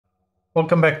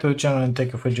Welcome back to the channel and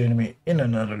thank you for joining me in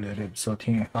another little episode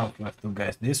here in Half-Life 2,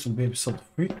 guys. This will be episode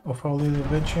 3 of our little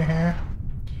adventure here.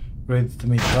 Ready to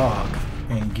meet Dog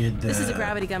and get the... This is a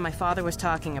gravity gun my father was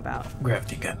talking about.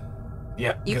 Gravity gun.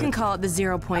 Yeah. You can call it the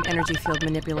zero-point energy field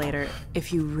manipulator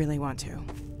if you really want to.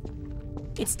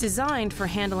 It's designed for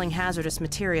handling hazardous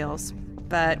materials,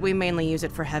 but we mainly use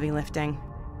it for heavy lifting.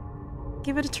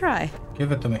 Give it a try.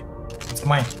 Give it to me. It's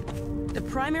mine. The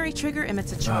primary trigger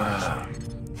emits a charge.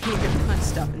 You can punch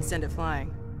stuff and send it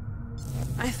flying.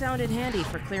 I found it handy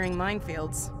for clearing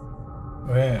minefields.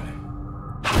 Really?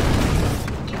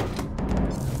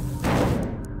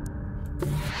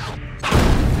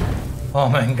 Oh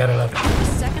man, gotta love it. The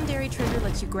secondary trigger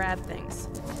lets you grab things.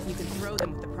 You can throw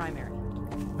them with the primary.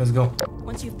 Let's go.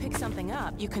 Once you've picked something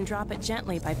up, you can drop it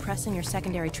gently by pressing your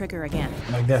secondary trigger again.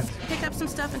 Like that. Pick up some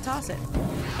stuff and toss it.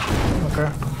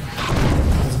 Okay.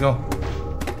 Let's go.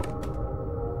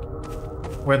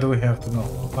 Where do we have to go?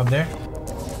 Up there?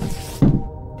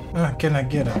 Can I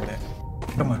get up there?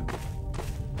 Come on.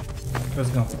 Let's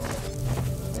go.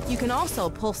 You can also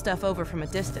pull stuff over from a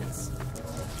distance.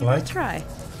 Like? Try.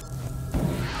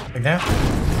 Like that?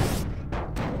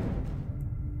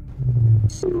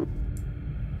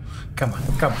 Come on,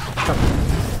 come on, come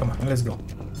on. Come on, let's go.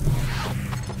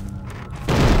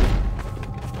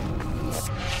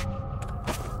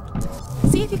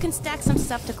 See if you can stack some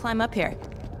stuff to climb up here.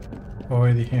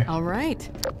 Already here. All right.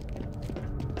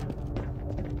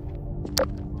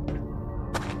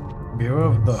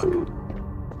 Bureau of Dog.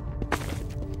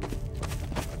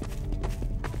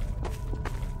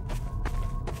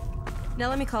 Now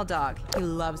let me call Dog. He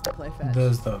loves to play fetch.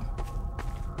 There's Dog.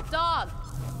 Dog!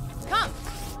 Come!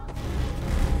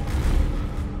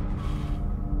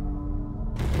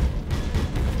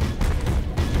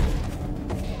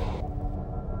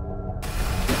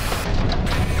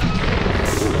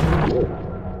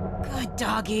 Good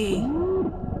doggy.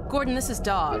 Gordon, this is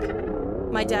Dog.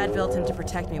 My dad built him to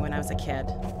protect me when I was a kid.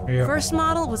 Yeah. First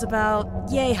model was about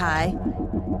yay high.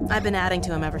 I've been adding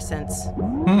to him ever since.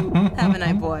 Haven't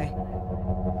I, boy?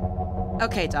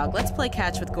 Okay, Dog, let's play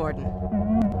catch with Gordon.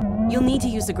 You'll need to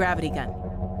use the gravity gun.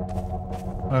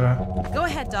 Okay. Go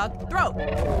ahead, Dog. Throw!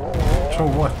 So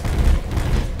what?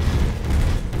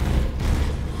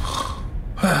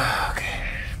 Okay.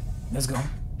 Let's go.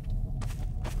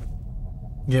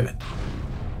 Give it.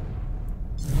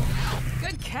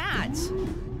 Good catch!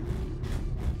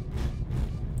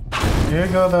 Here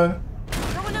you go, Dog.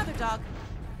 Throw another, Dog.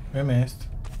 We missed.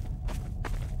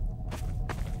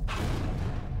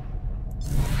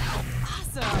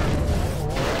 Awesome!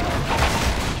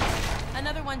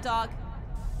 Another one, Dog.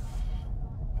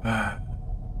 Okay.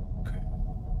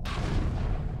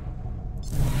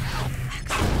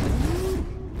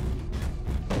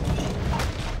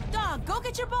 Dog, go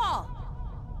get your ball!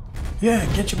 Yeah,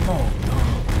 get your ball.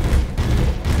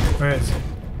 Where is it?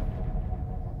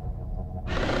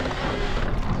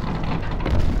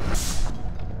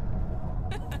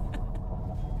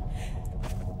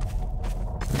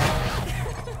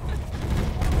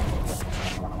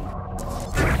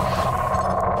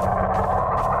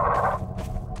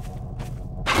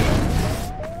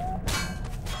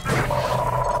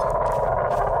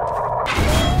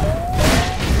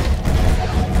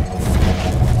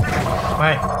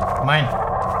 Mine.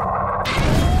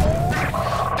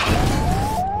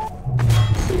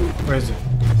 Where is it?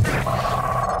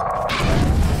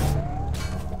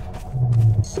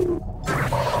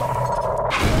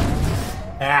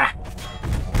 Ah!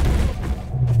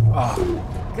 Oh.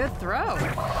 Good throw.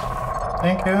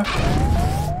 Thank you.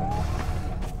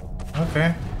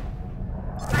 Okay.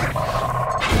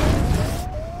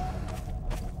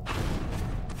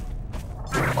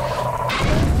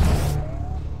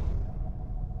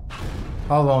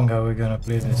 How long are we gonna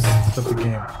play this stupid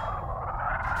game?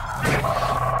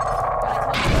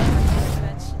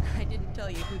 I didn't tell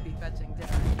you who'd be fetching, did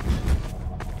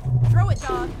I? Throw it,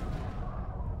 Dog.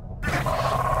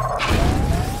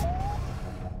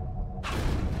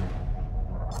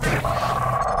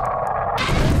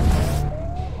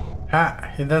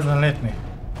 Ha! He doesn't let me.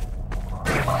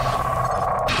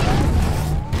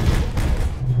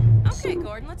 Okay,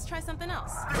 Gordon, let's try something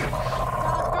else. Dog,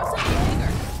 throw something bigger.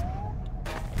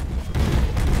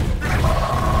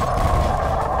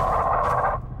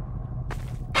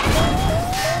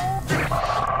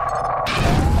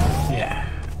 Yeah.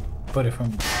 Put it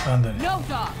from under. No,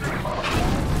 Dog.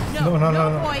 No.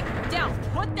 Boy, down.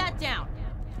 Put that down.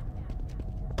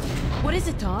 What is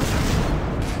it, Dog?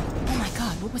 Oh my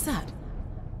God, what was that?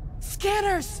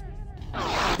 Scanners!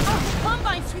 Oh,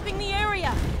 Combine sweeping the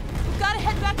area. We've got to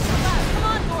head back to the lab. Come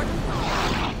on, Gordon.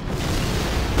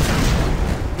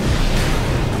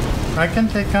 I can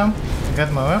take him.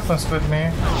 Got my weapons with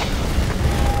me.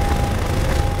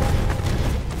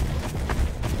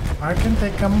 I can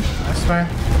take him. That's fine.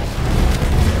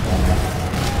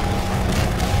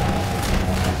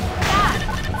 Dad,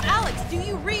 it's Alex. Do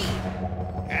you read?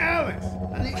 Alex!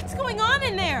 What's going on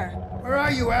in there? Where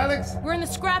are you, Alex? We're in the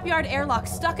scrapyard airlock,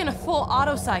 stuck in a full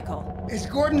auto cycle. Is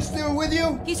Gordon still with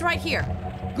you? He's right here.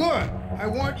 Good. I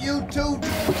want you to...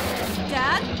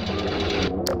 Dad?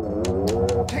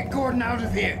 Take Gordon out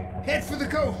of here. Head for the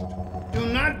coast. Do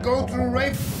not go through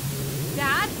Raven.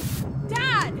 Dad?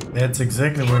 Dad! That's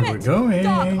exactly where we're going.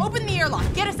 Dog, open the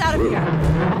airlock. Get us out of here.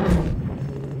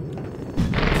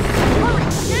 Hurry,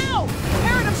 now!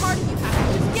 Tear it apart if you have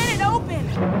to. Just get it open.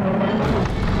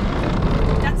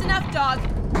 That's enough, dog.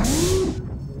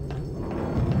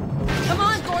 Come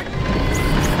on, Gordon.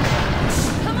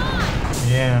 Come on!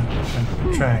 Yeah,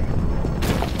 I'm trying.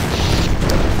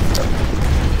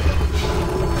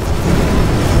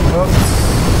 Oops.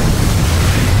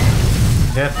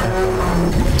 That happened.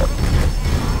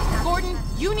 Gordon,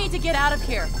 you need to get out of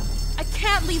here. I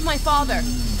can't leave my father.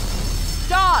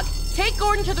 Dog, take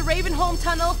Gordon to the Ravenholm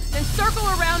tunnel, then circle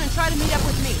around and try to meet up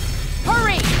with me.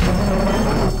 Hurry!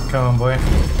 Come on, boy.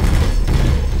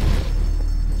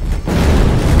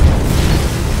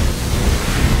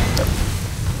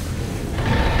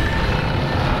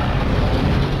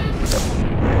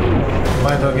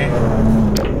 Bye, doggy.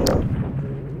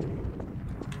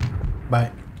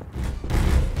 Bye.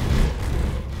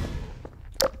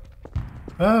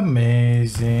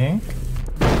 Amazing.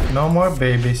 No more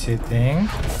babysitting.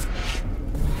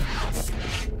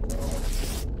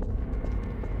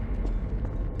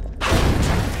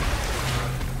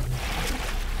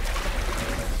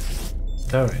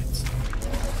 Turrets.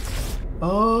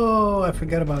 Oh, I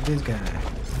forgot about this guy.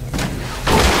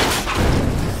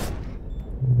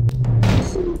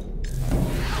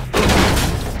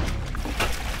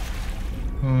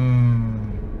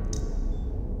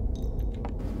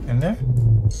 In there?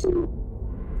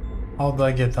 How do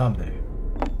I get up there?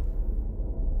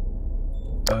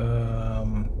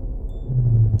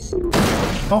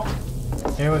 Oh,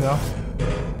 here we go.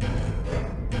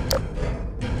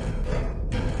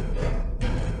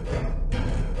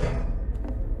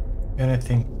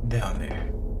 Anything down there?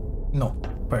 No,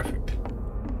 perfect.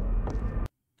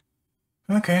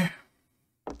 Okay.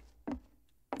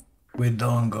 We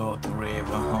don't go to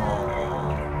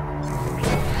Ravenholm.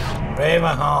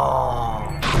 Ravenholm!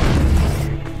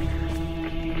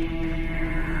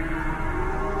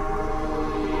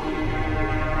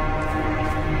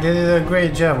 They did a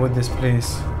great job with this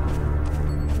place.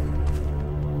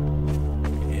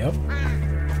 Yep.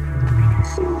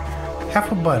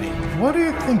 Half a buddy. What do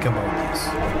you think about this?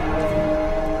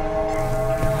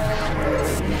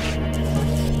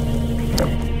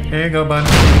 Here you go, bud.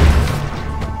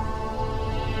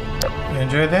 You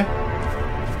enjoyed that?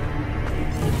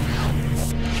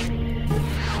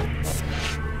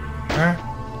 Huh?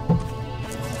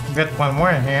 Got one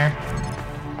more in here.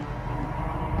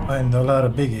 And a lot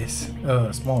of biggies.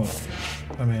 Small.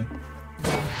 I mean.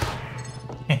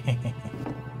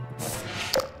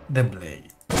 The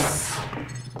blades.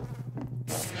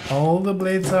 All the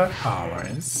blades are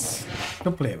ours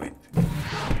to play with.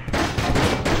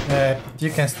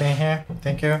 You can stay here.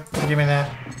 Thank you. Give me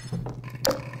that.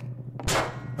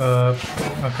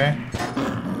 Okay.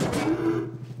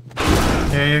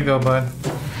 Here you go, bud.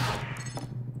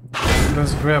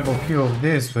 Let's grab a few of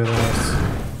these with us.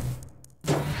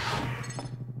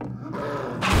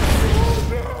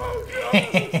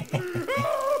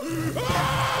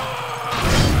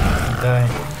 Die.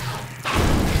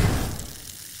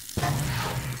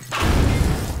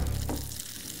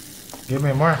 Give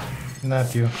me more.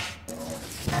 Not you.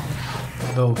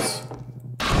 Those.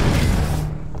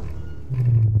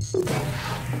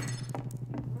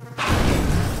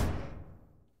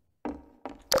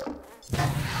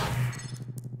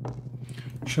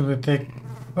 Should we take...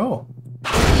 Oh!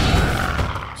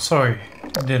 Sorry,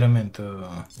 didn't mean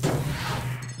to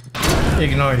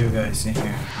ignore you guys in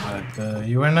here, but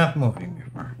you were not moving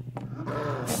before.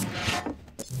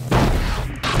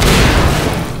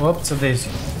 Whoops, a daisy.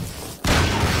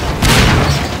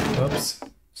 Whoops,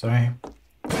 sorry.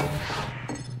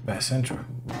 Pass intro.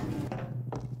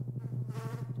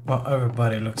 Well,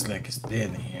 everybody looks like it's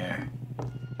dead in here.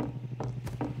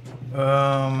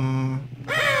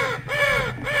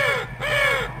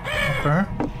 Okay.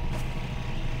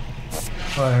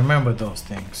 Oh, I remember those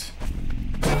things.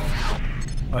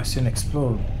 Oh, I see an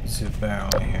explosive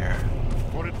barrel here.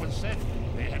 For it was said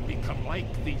they had become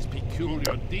like these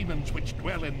peculiar demons which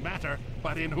dwell in matter,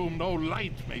 but in whom no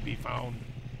light may be found.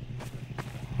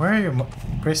 Where are you,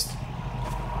 Priest?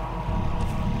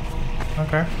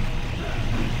 Okay.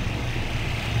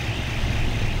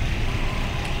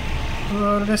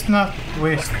 Well, let's not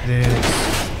waste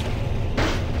this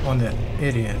on that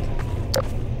idiot.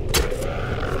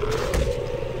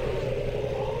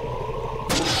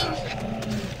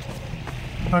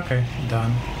 Okay,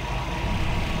 done.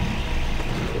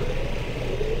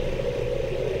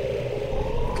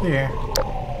 Clear.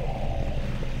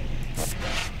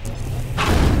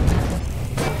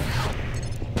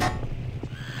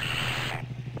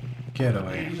 Get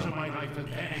away. These are my life and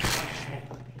panic like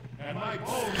smoke, and my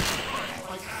bones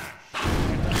are like ash.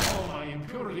 And let all my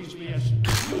impurities be as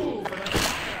fuel for that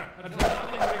fire until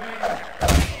nothing remains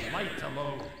but the light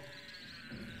alone.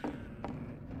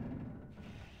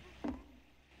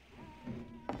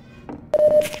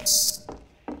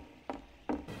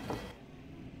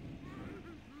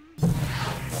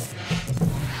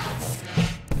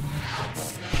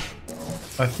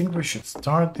 I think we should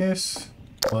start this,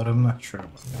 but I'm not sure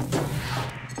about that.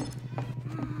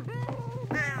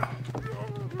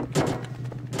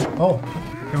 Oh,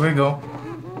 here we go.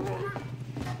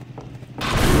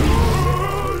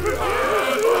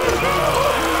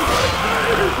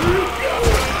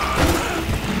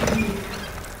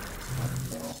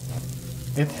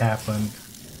 It happened.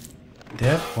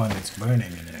 That one is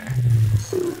burning in there.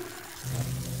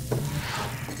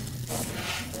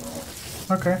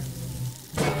 Okay.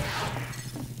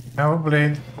 Have a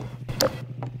blade.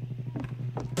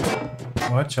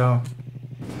 Watch out.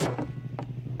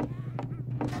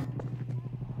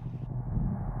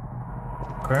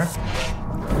 Okay.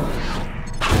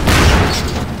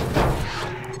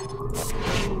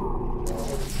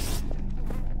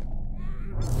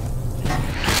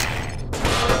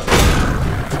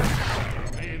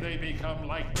 May they become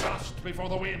like dust before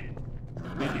the wind.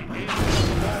 May the angels of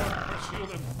the Lord pursue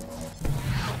them.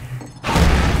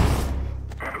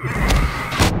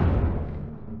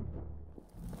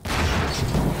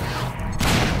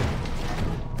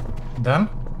 Done?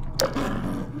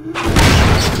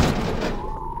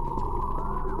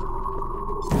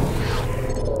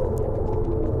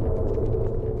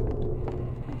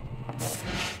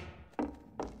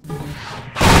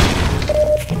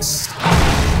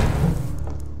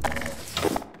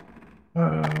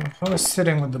 I was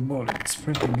sitting with the bullets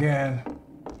pretty good.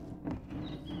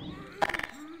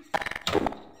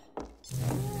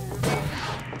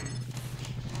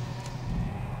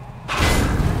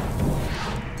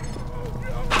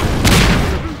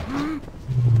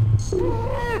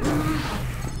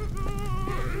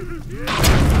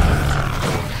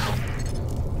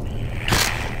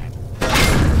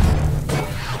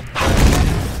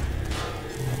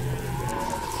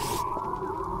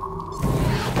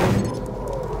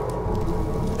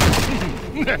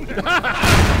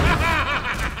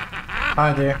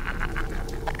 Hi there.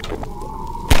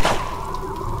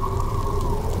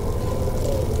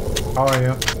 How are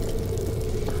you?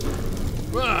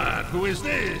 But who is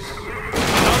this?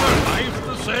 Another life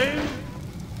the same?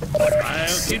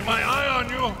 I'll keep my eye on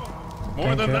you.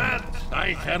 More than that,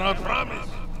 I cannot promise.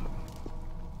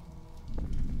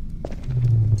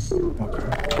 Okay.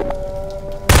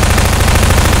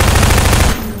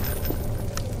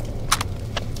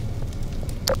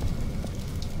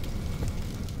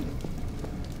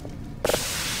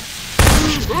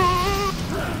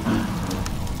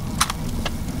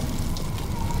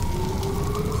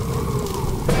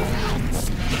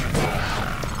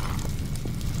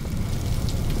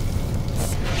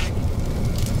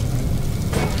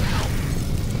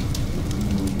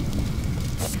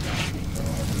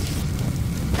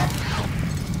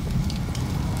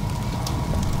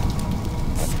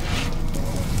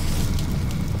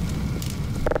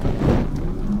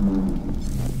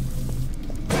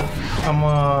 Come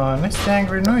on, it's the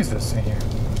angry noises in here.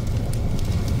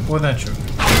 Wouldn't you?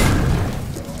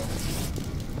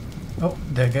 Oh,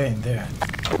 that guy in there.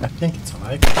 I think it's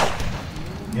like.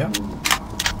 Yep.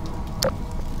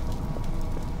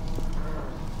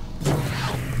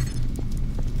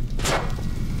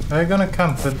 Are you gonna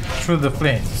come through the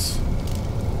flames?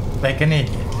 Like an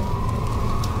idiot?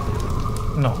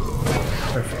 No.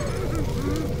 Perfect.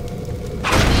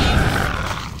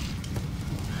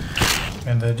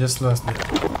 And I just lost it.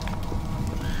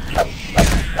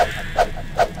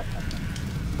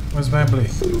 Where's my blade?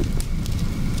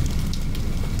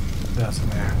 Doesn't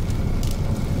matter.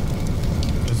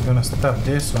 Just gonna stop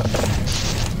this one.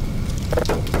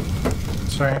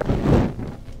 Sorry.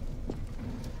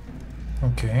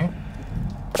 Okay.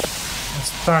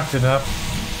 Let's start it up.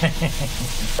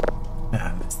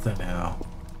 Ah, that's the hell.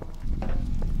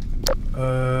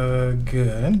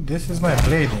 Good. This is my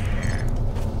blade in here.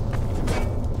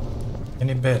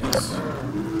 Any beds?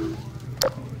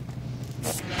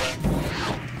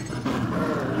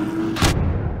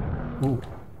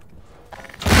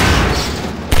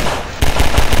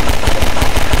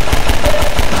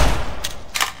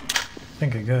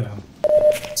 think I got him.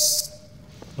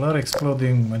 A lot of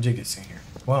exploding majigas in here.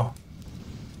 Wow.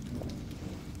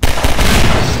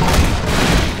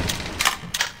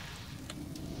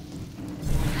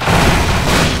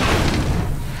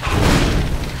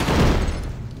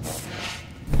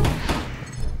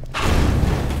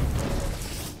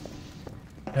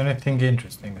 Anything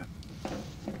interesting?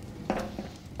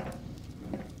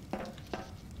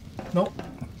 Nope.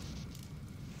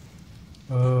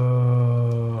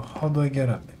 How do I get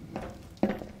up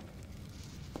there?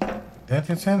 That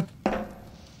is it?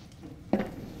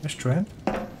 Let's try it.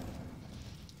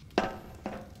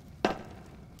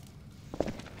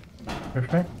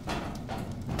 Perfect.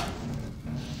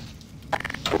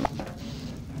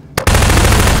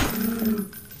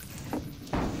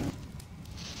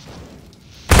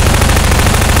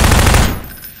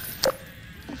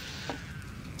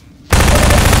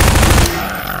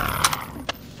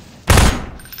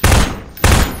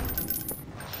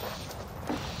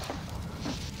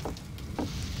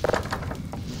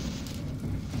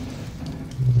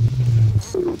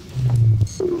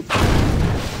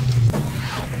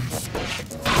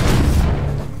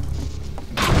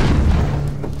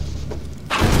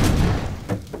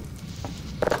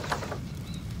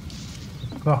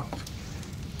 Go.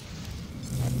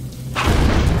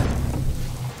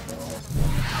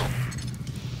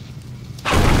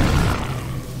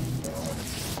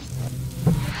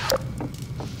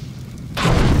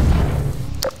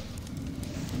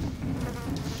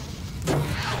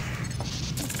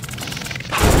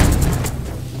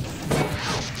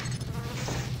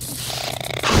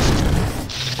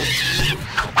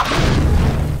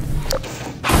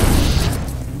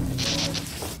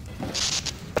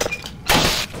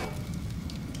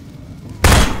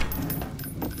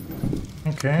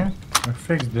 Okay, I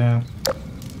fixed them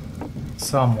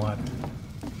somewhat.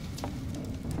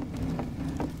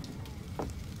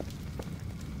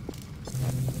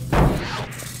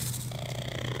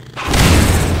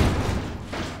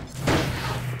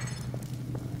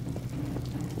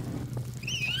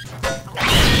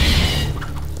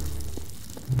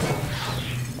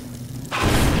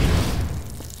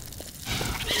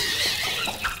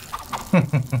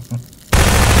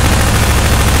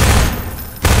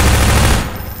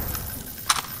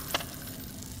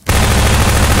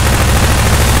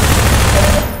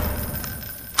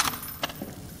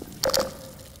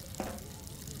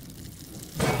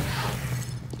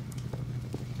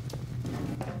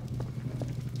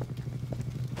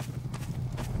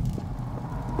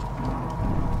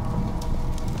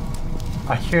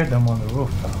 I hear them on the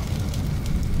rooftop.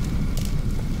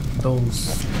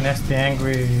 Those nasty,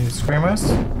 angry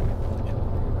screamers.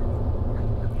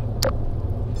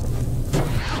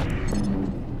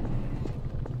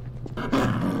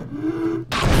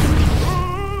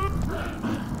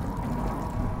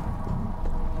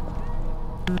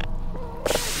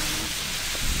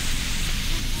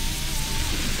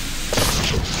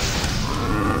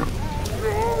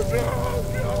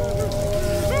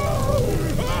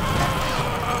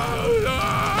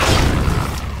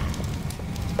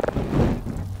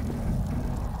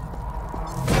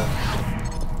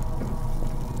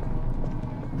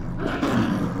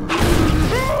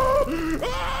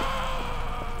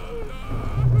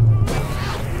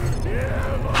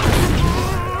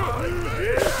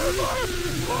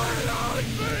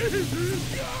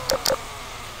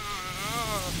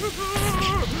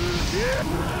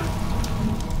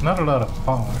 Not a lot of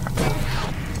power.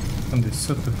 And this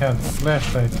suit to have the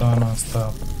flashlight on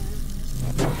stuff.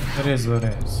 It is what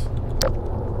it is.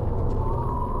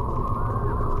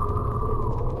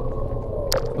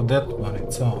 So that one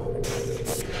it's on.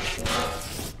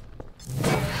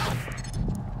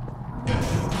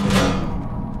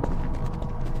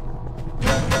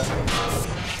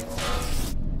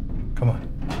 Come on.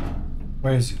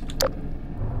 Where is it?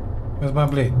 Where's my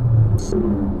blade?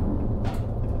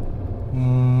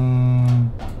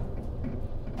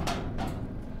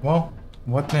 Well,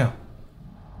 what now?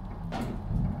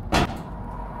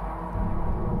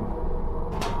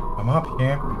 I'm up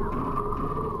here.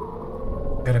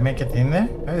 Gotta make it in there?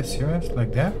 Are you serious?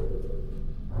 Like that?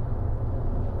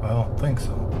 I don't think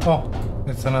so. Oh,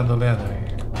 it's another ladder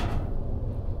here.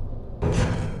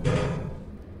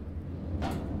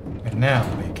 And now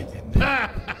make it in there.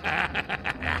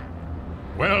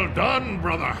 Well done,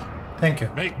 brother. Thank you.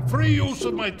 Make free use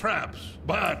of my traps,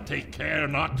 but take care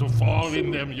not to fall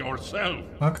in them yourself.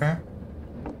 Okay.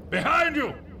 Behind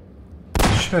you!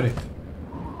 Shoot it.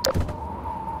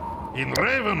 In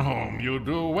Ravenholm, you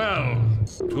do well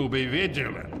to be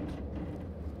vigilant.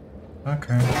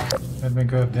 Okay. Let me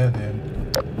go there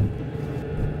then.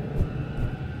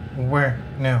 Where?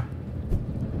 Now.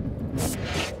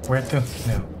 Where to?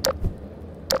 No.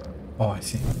 Oh, I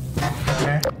see.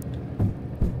 Okay.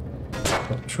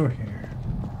 Go through here.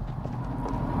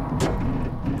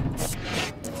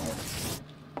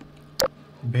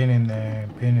 Been in there,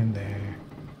 been in there.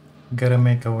 Gotta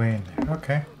make a way in there.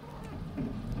 Okay.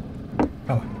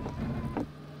 Come on.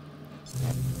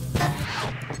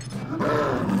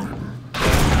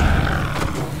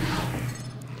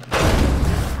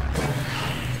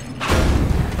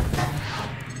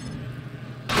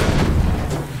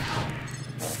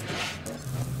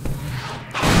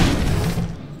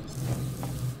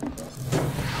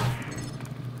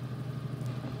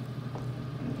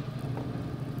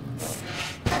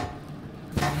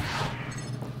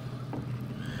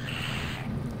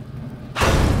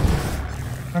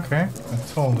 Okay,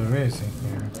 that's all there is in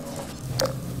here.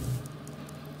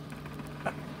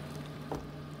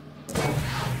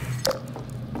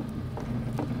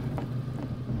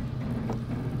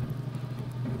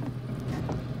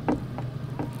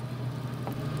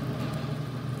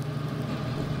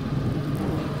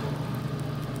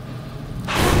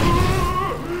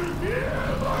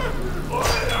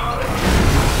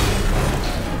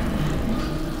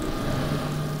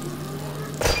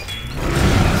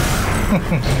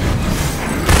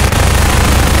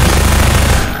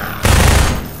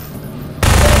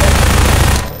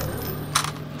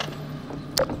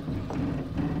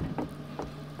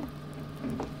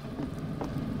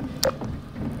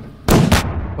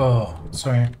 Oh,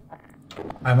 sorry.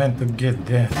 I meant to get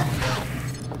that.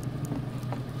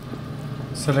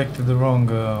 Selected the wrong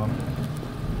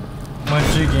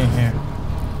jig in here.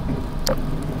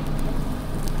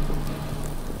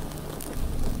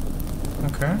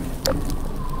 Okay.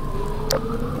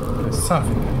 There's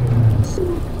something.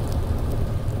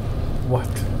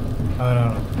 What? I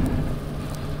don't know.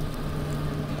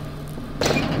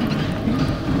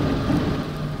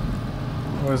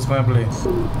 Where's my blade?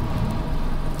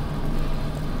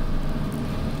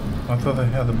 I thought I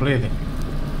had the bleeding.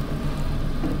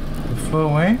 It flew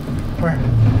away? Where?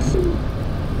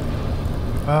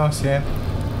 I don't see it.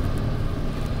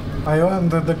 I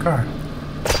under the car.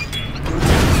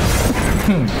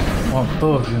 I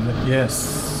told you that,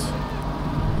 yes.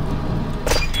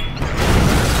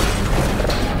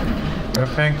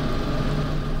 Perfect.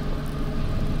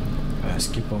 Let's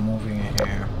keep on moving in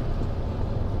here.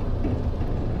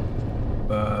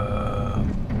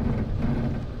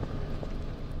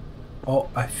 Oh,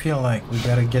 I feel like we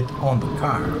gotta get on the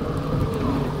car.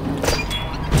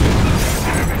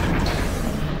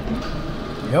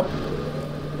 Yep.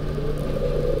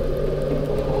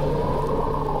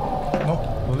 Oh,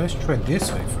 well, let's try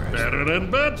this way first. Better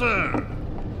and better.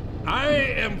 I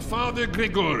am Father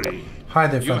Grigori. Hi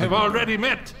there, You Father. have already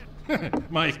met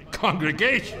my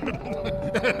congregation.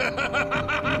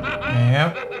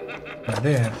 Yep. Right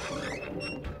there.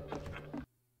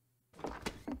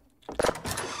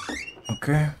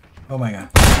 Okay. Oh my god.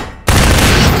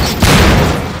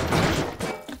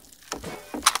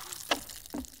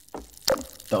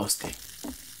 Toasty.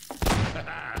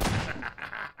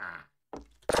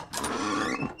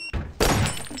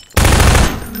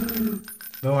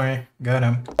 Don't worry, got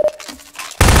him.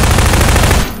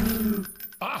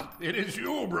 Ah, it is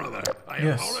you, brother. I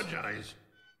apologize.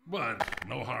 But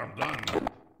no harm done.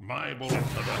 My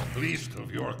bullets are the least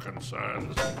of your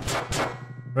concerns.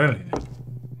 Really?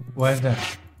 Why is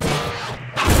that?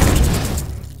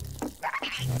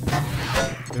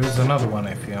 There is another one,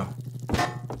 I feel.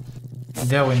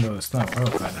 That window is not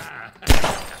broken.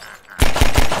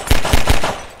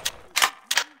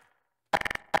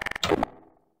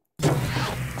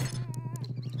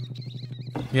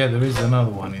 Yeah, there is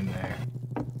another one in there.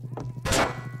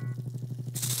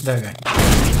 That guy.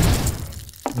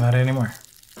 Not anymore.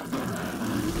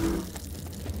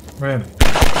 Really?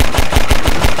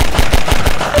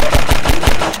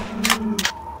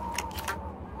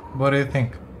 What do you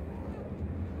think?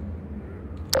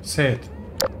 Say it.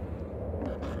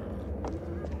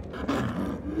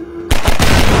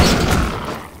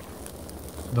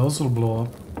 Those will blow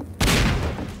up.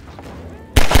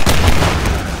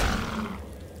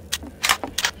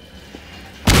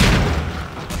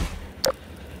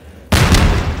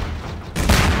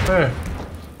 There.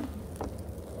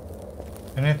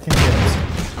 Anything else?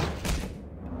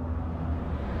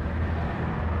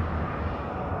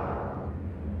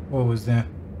 What was that?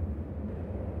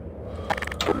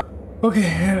 Okay,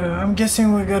 I'm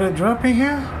guessing we got a drop in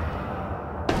here?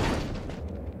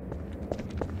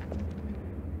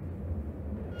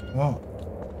 Well,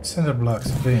 cinder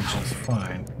blocks bench is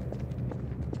fine.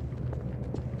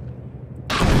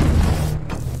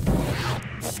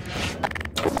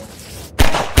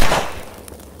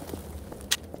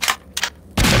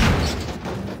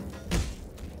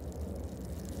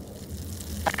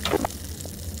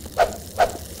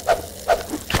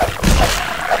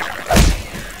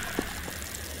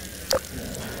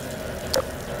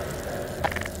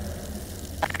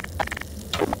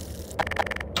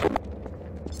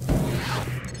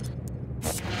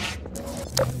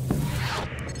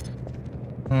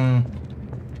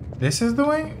 This is the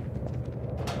way?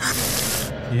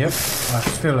 Yep, I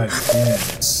feel like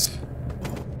this.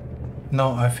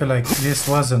 No, I feel like this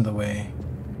wasn't the way.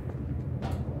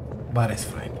 But it's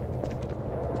fine.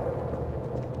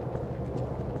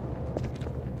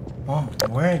 Oh,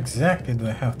 where exactly do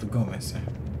I have to go, mister?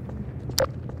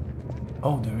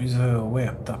 Oh, there is a way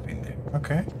up top in there.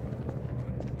 Okay.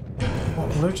 Well,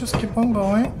 let's just keep on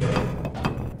going.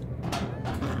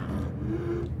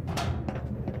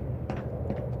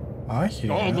 I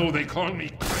hear. Although they call me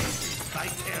crazy, I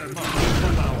care not,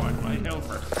 for thou art my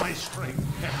helper, my strength,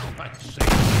 and my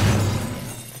savior.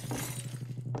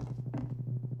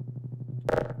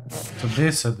 So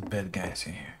these are the bad guys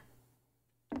in here.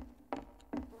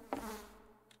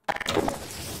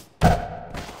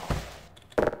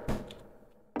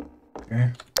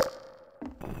 Okay.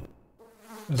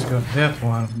 Let's go that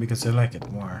one because I like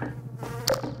it more.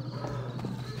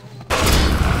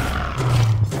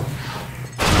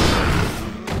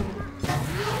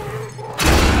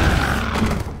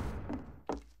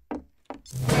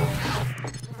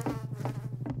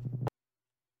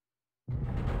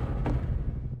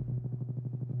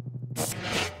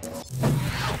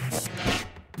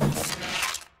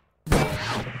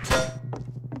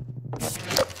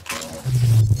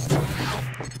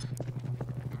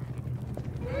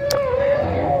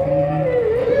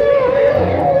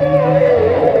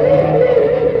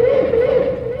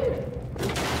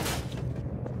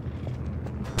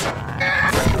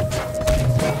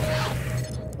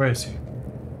 Where is he?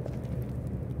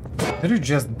 Did you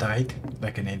just died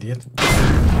like an idiot?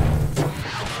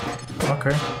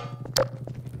 Okay.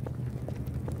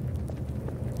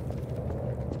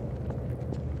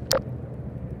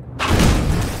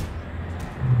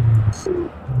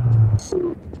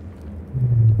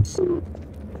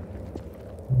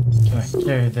 Can't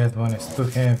carry that one, it's too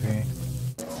heavy.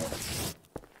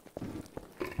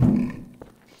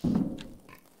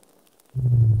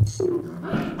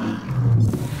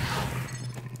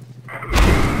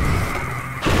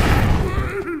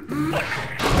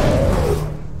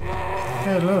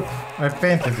 Hey, look, I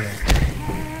painted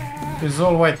it. It's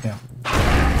all white now.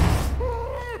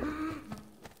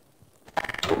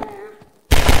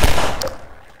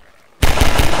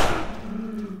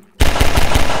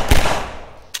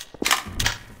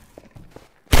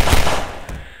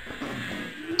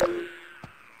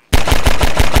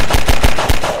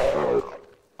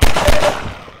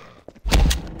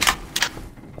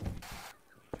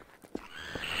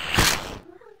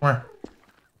 Where?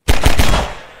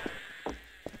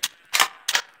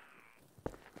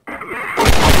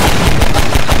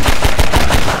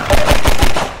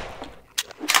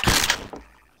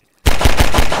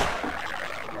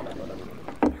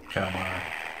 Come on.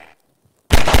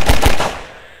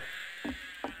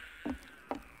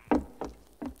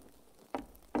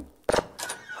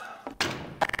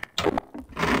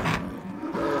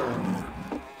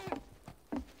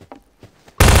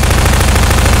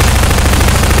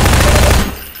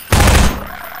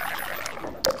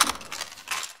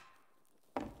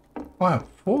 Oh, I'm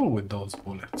full with those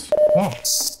bullets. Oh.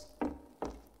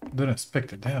 Didn't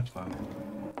expect it that one.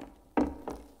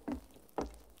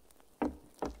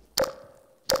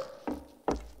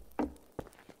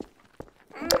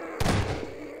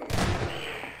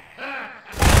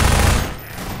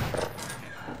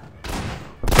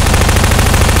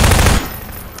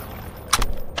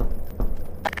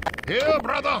 Here,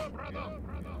 brother!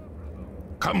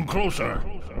 Come closer.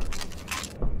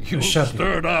 You Shut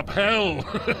stirred up hell.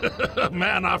 A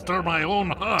man after my own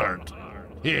heart.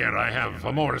 Here, I have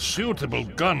a more suitable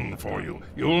gun for you.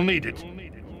 You'll need it.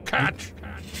 Catch.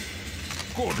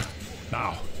 Good.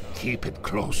 Now, keep it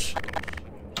close.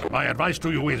 My advice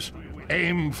to you is,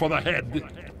 aim for the head.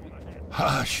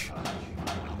 Hush.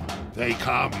 They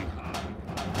come.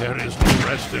 There is no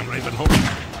rest in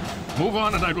Ravenholm. Move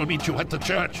on and I will meet you at the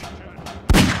church.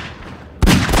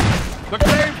 The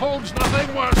grave holds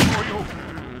nothing worse for you.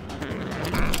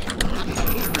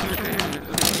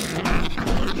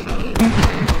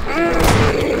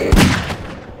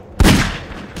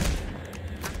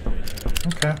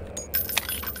 Okay.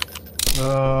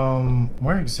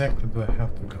 Where exactly do I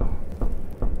have to go?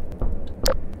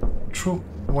 True,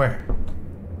 where?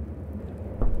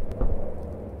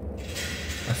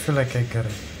 I feel like I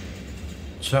gotta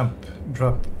jump,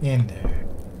 drop in there.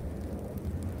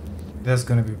 There's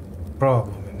gonna be a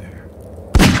problem in there.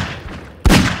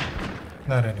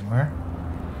 Not anymore.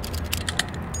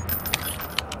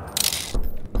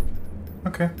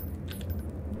 Okay.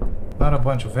 Not a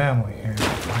bunch of ammo here,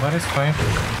 but it's fine.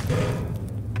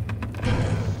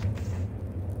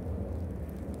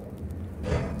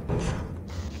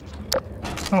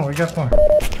 Oh, we got more.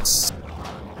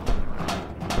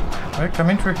 Right,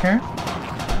 coming through here?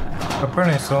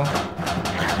 Apparently so.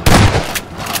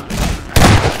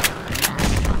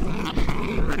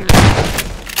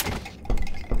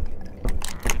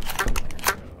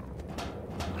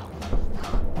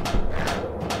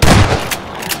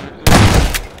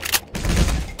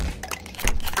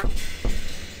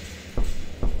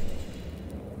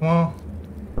 Well,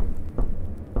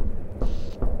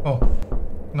 oh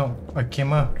no, I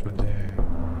came up through there.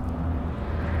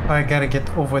 I gotta get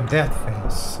over that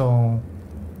fence, so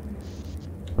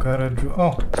gotta do.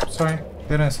 Oh, sorry,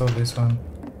 didn't saw this one.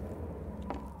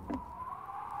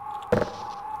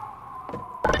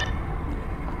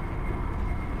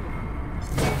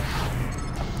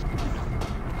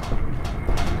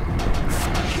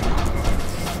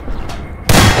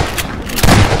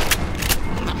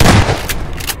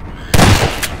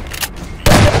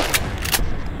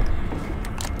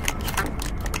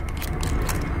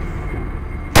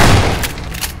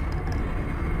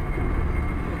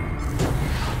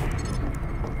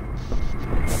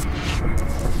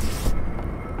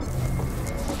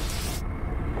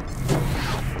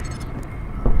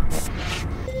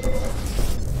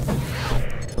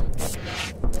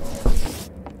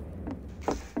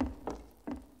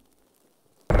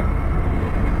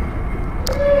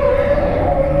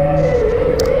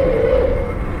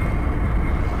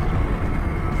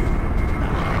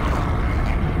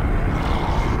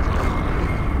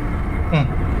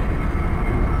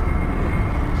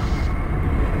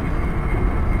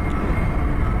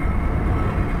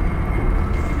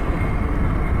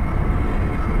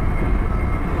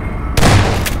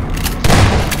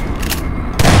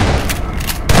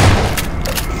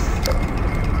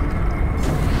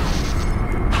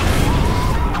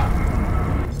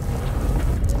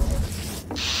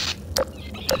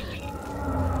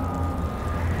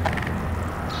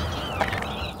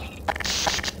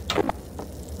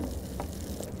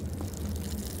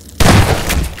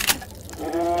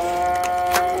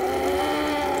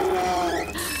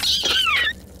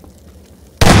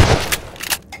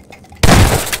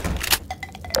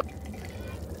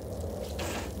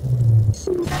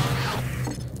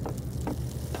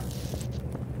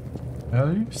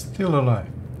 Are you still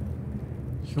alive?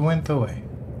 He went away.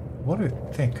 What do you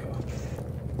think of?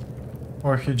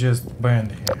 Or he just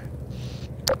burned here?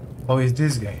 Oh, is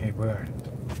this guy he burned?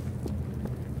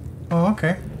 Oh,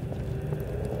 okay.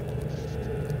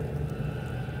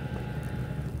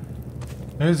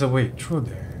 There is a way through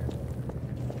there.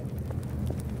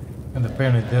 And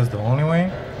apparently that's the only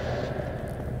way.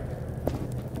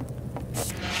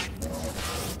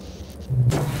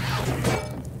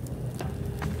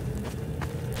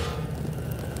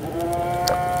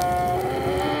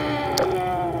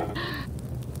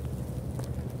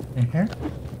 In here?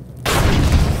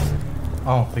 I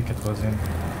don't think it was in.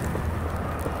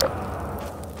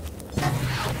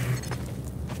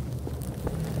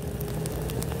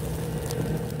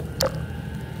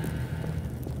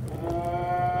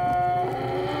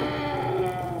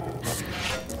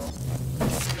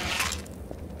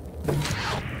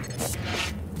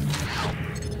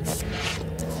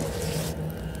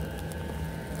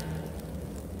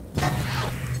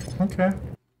 Okay.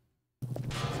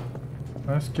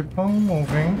 Let's keep on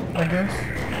moving, I guess.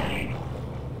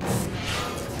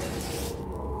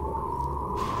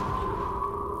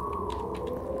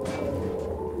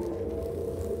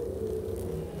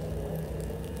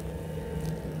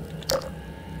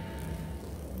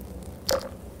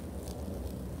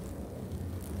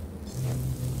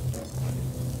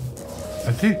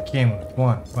 I did came with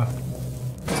one, but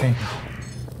same.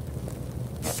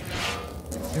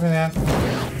 Give me that.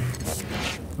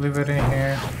 Leave it in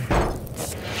here.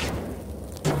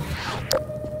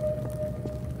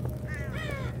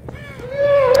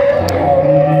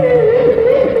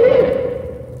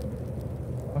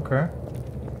 Okay.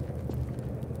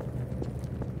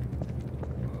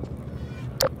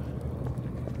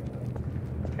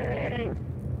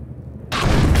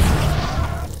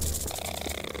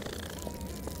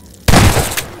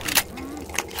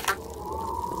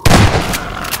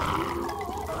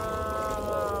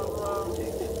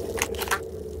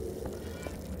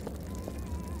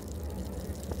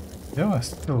 They are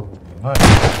still alive.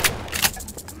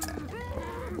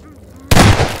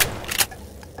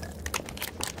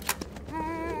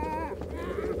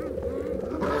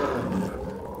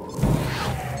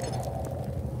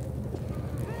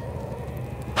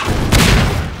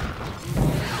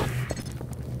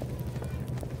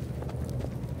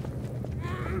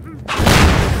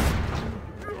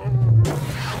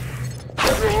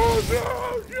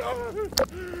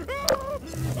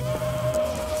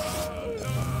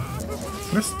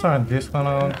 Let's start this one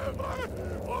out.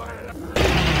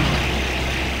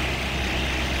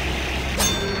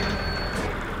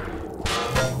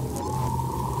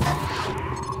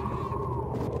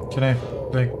 Can I,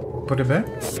 like, put it back?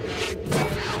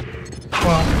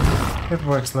 Well, it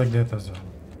works like that as well.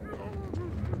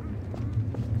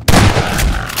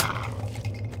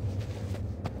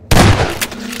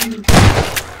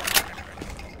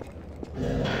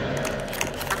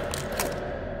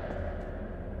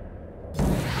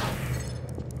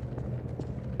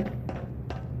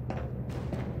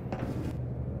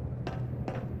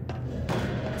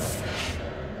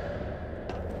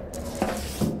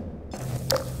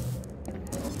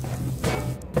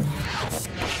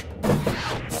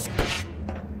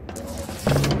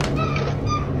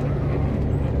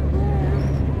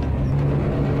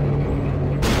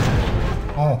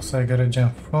 Oh, so I gotta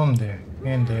jump from there,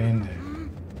 in there, in there.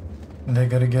 And I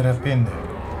gotta get up in there.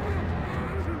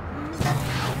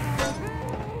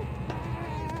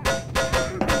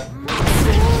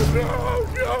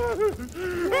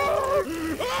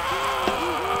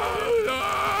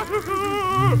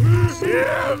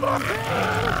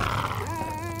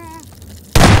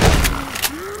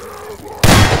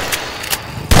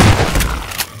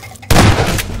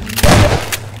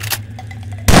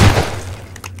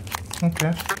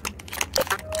 Okay.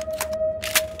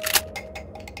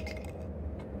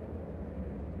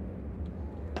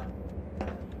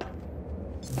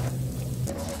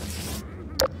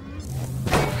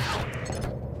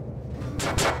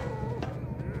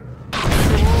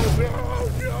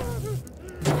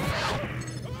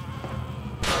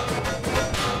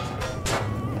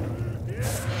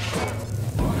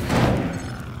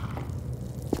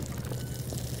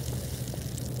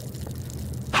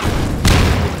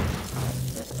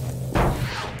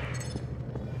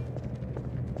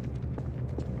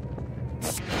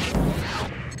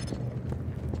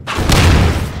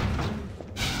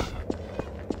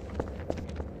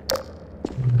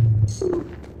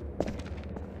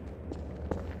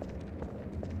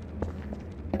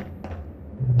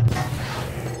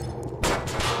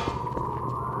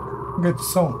 Good,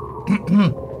 so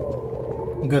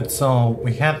good, so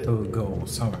we had to go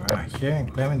somewhere right here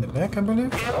and climb in the back, I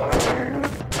believe.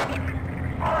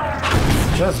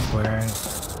 Just burn.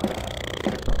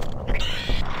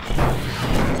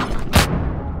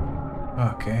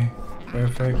 Okay,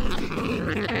 perfect.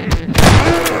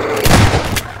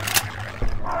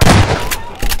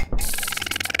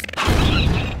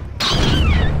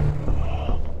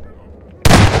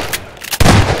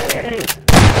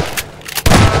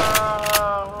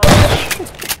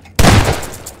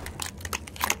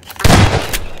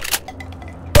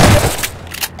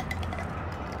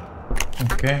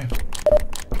 Okay.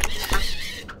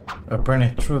 I burn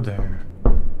it through there.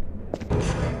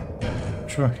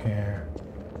 Through here.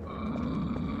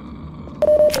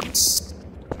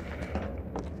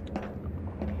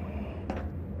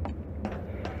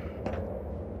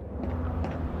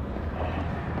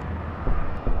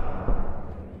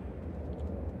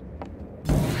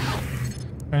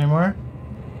 Any more?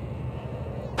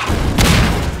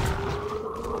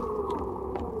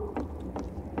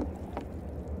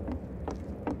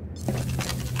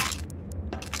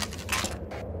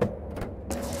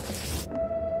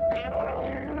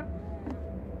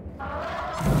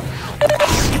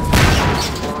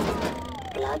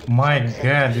 My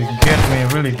God, you get me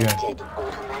really good.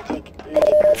 Automatic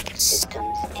medical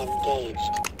systems engaged.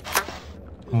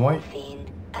 Morphine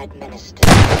administered.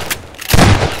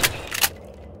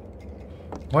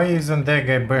 Why isn't that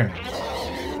guy burning?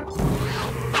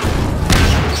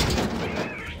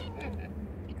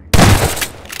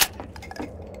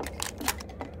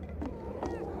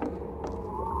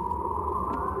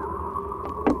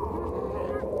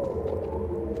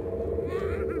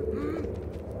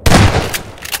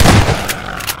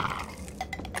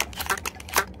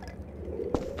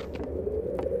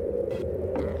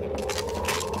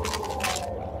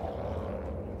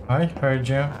 I heard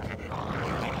you.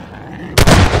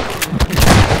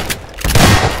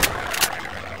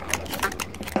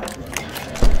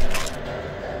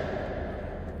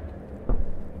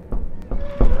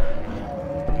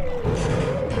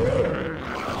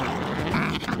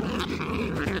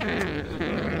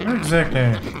 Exactly.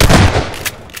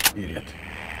 Idiot.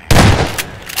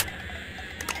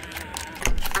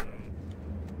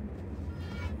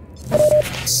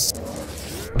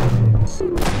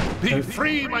 Be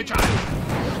free, my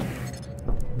child!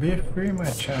 Be free, my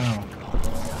child.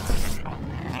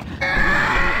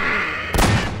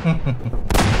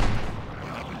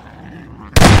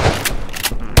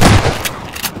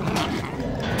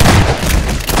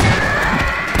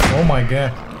 Oh my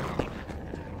God.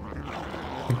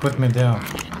 He put me down.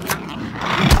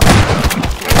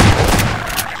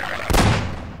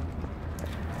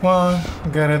 Well,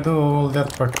 gotta do all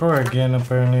that parkour again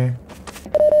apparently.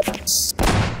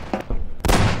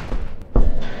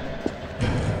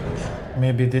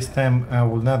 Maybe this time I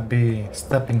will not be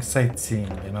stopping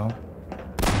sightseeing, you know?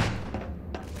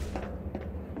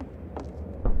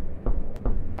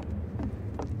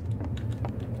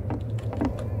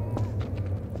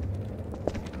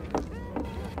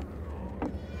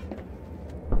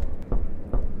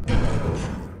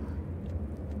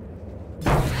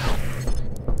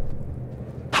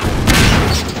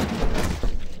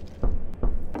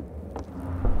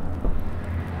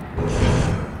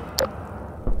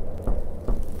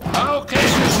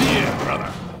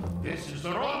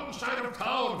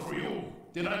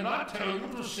 Did I not tell you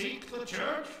to seek the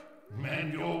church?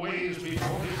 Mend your ways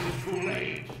before it is too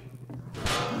late.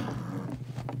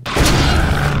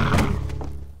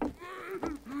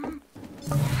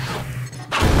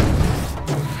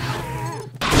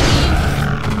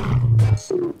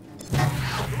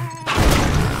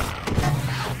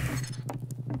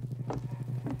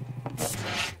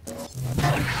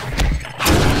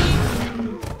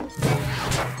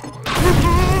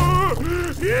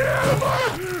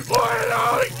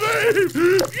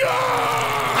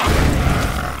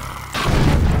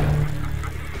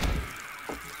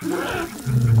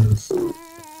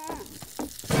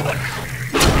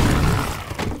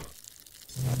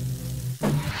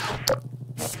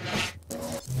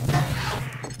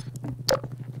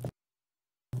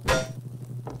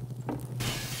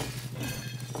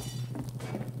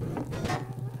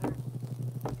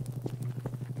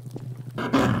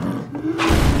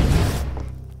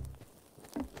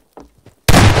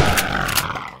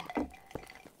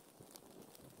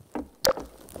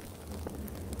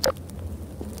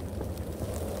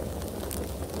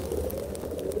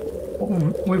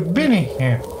 We've been in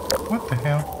here. What the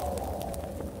hell?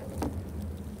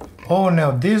 Oh,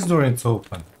 now this door is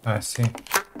open. I see.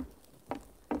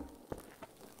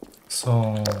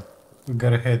 So we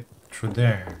gotta head through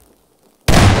there.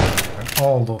 And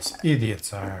all those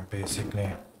idiots are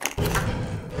basically.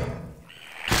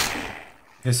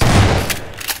 This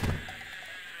is.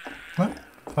 What?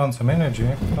 Found some energy.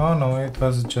 Oh no, it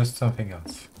was just something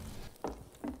else.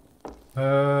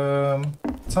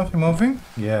 Something moving?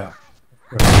 Yeah.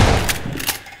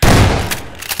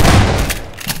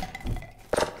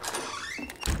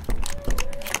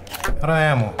 Out of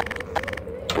ammo.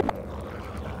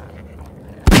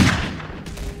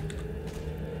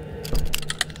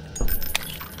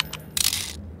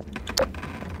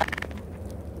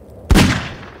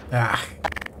 Ah.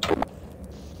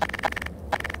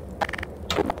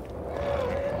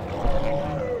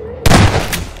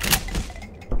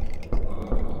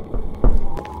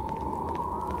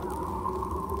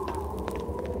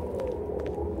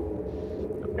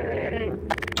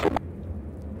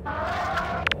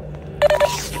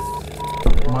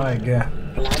 My God.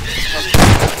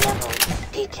 Levels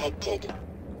detected.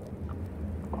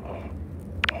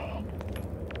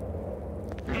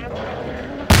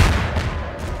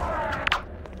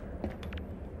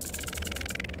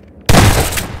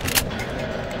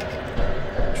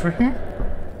 Through here?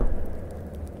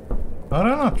 I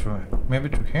don't know, through. Maybe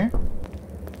through here?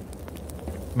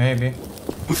 Maybe.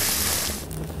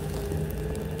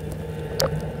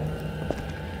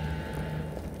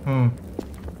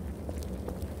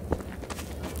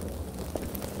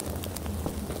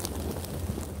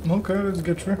 Okay, let's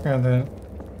get through here then.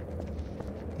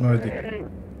 Already.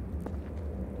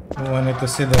 I wanted to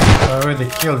see that I already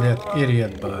killed that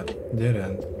idiot, but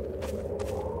didn't.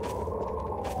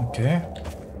 Okay.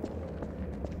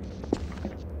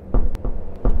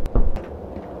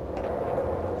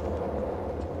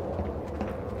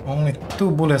 Only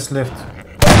 2 bullets left.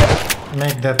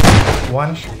 Make that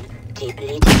one.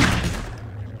 Depleted.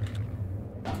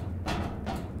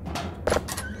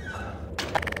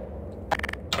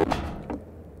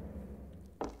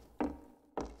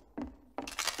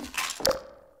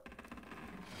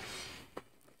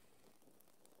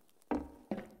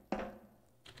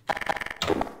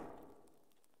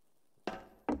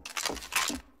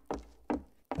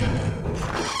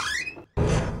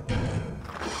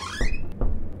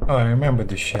 Oh, I remember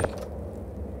this shit.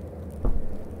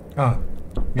 Ah,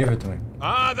 give it to me.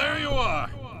 Ah, there you are.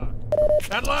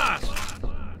 At last.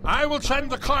 I will send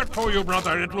the cart for you,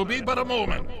 brother. It will be but a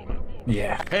moment.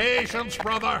 Yeah. Patience,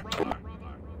 brother.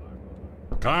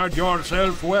 Guard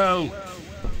yourself well.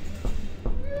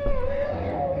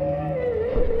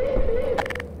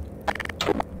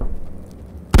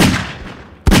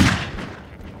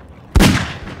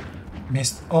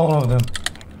 Missed all of them.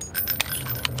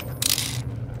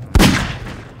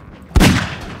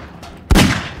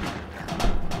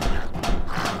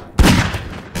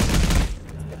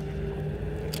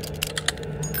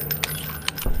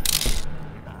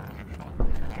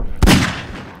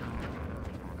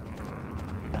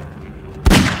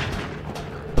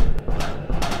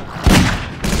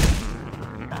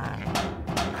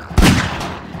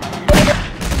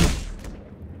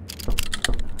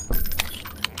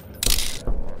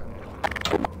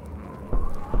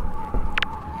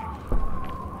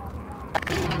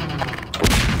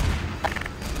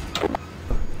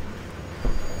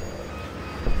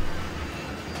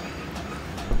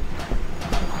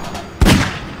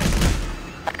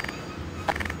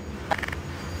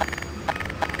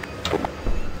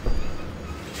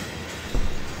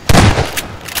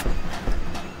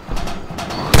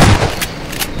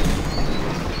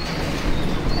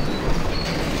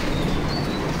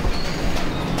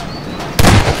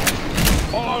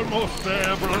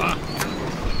 there, brother.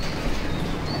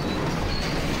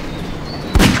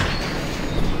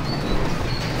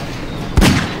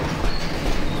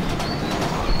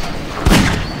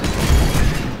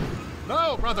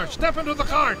 No, brother, step into the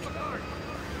cart.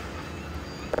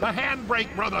 The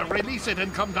handbrake, brother. Release it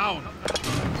and come down.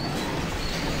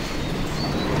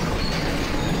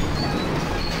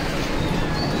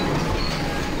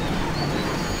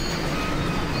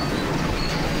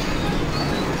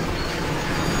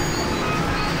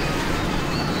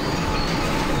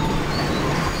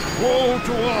 Woe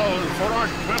to all, for our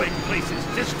dwelling place is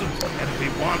distant, and we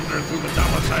wander through the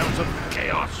domiciles of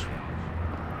chaos.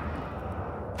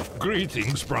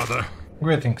 Greetings, brother.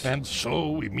 Greetings. And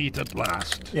so we meet at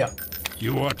last. Yeah.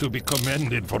 You are to be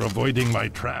commended for avoiding my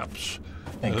traps.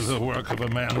 Thanks. The work of a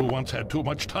man who once had too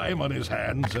much time on his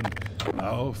hands and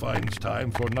now finds time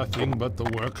for nothing but the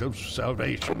work of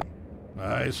salvation.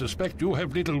 I suspect you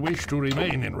have little wish to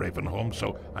remain in Ravenholm,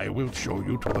 so I will show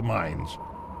you to the mines.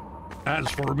 As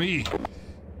for me,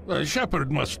 a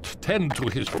shepherd must tend to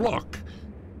his flock,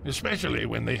 especially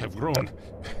when they have grown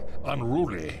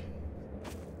unruly.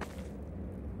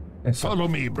 Follow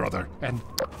me, brother, and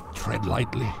tread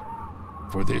lightly,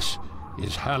 for this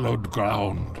is hallowed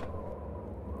ground.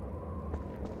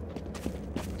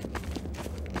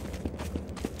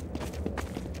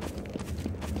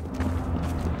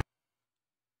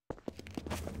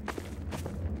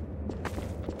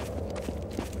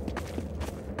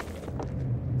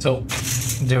 So,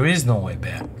 there is no way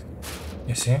back.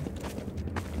 You see?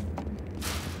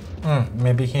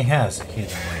 Maybe he has a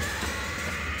hidden way.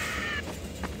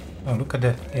 Oh, look at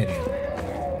that idiot.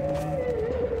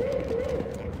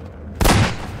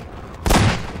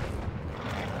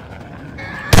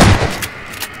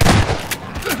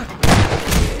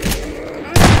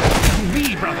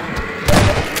 Me, brother!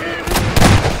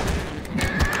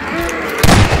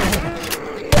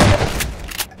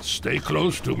 Stay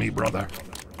close to me, brother.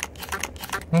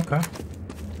 Okay.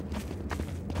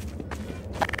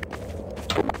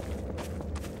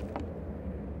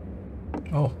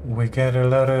 Oh, we get a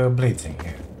lot of blades in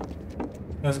here.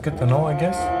 That's good to know, I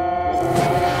guess.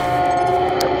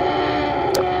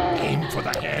 Aim for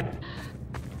the head.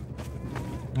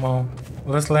 Well,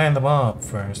 let's land them up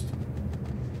first.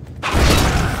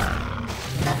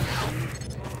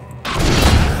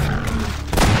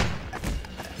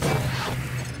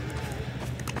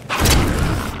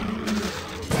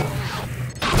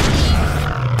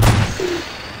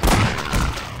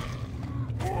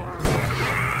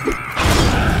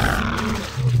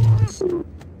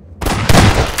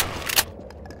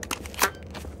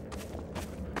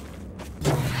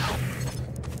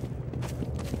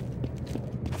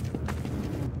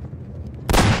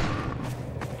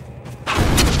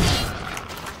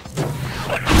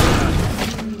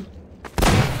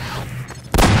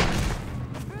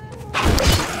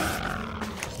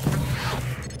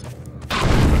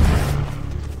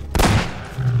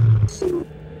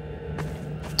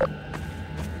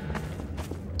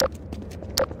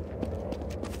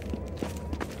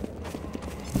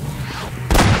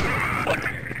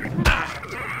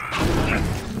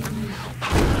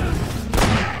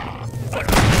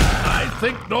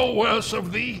 Think no worse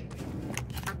of thee.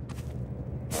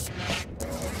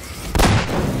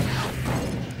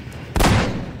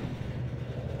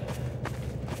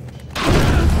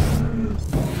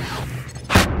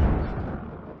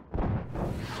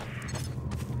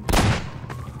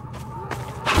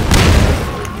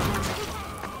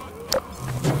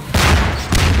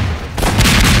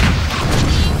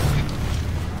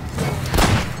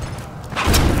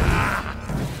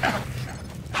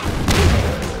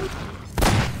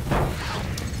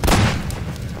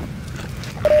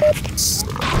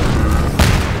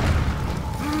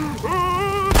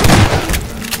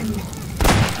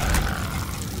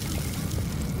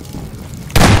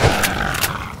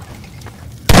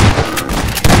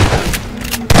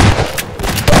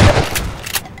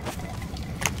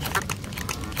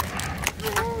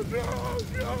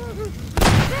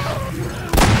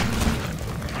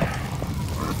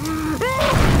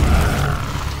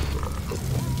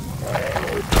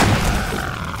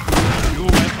 You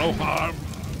meant no harm.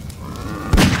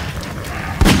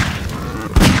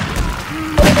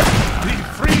 Be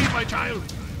free, my child.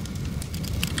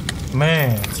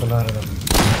 Man, it's a lot of them.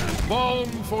 Balm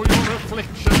for your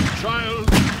affliction, child.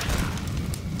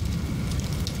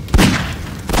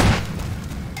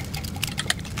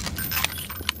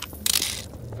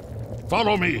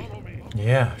 Follow me.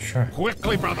 Yeah, sure.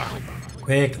 Quickly, brother.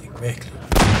 Quickly, quickly.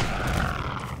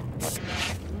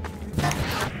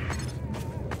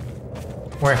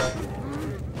 Where?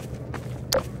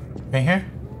 Right here?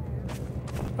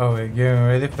 Oh, we're getting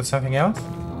ready for something else?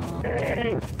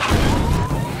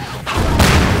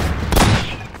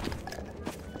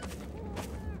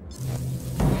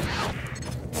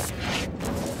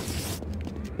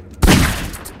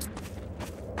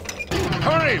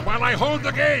 Hurry while I hold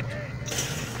the gate!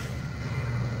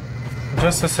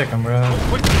 Just a second, brother.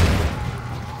 Quick!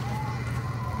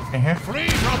 In here? Free,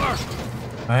 brother!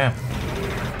 I am.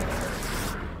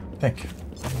 Thank you.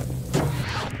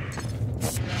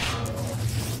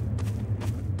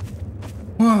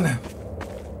 Well then.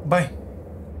 Bye.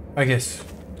 I guess.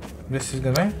 This is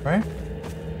the way, right?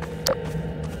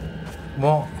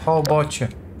 Well, how about you?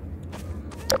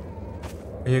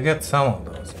 You get some of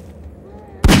those.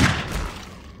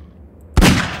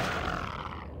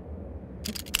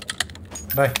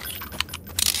 Bye.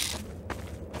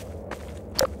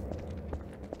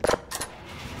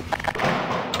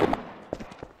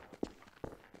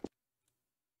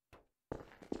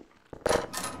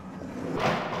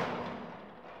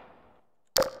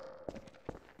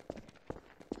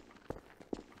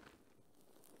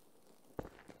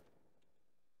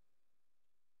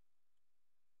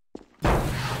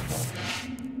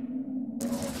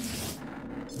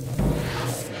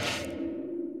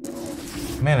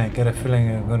 Man, I got a feeling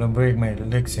I'm gonna break my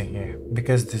legs in here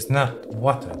because there's not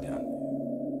water down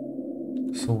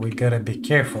there. So we gotta be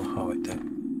careful how it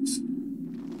happens.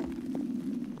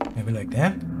 Maybe like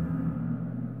that.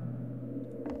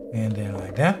 And then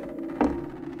like that.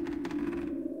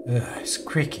 Ugh, it's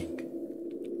creaking.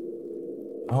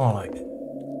 I don't like it.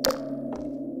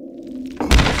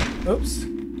 Oops.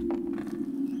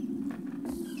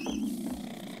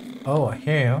 Oh, I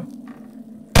hear you.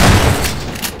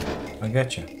 I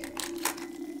got you.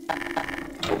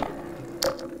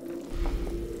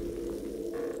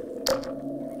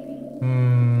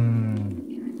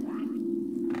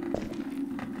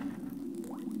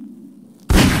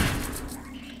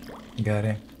 Got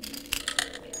it.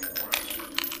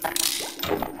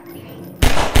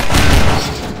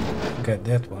 Got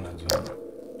that one as well.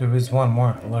 There is one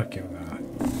more. Lucky.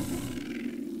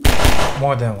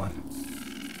 More than one.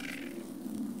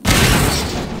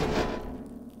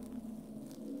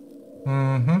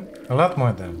 A lot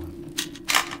more than one.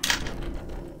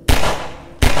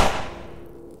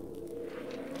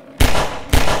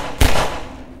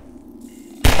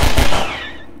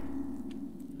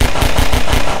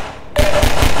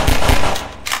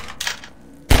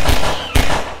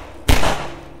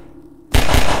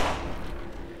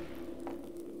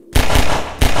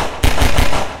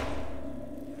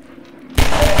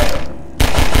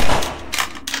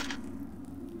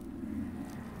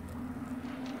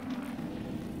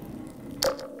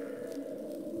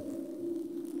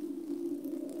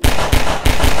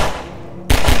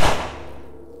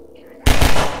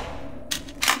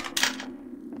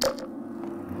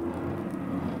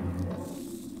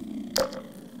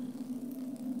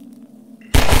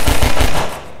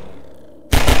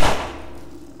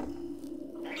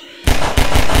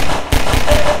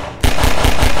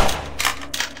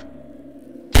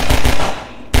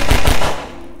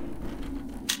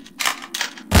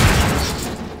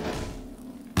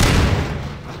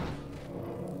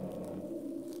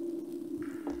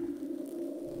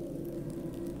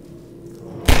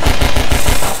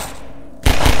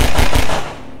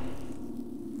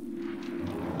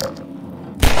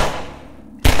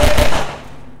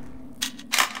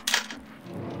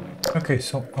 Okay,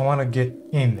 so I want to get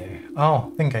in there. I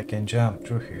don't think I can jump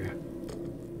through here,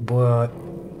 but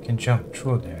I can jump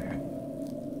through there.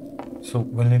 So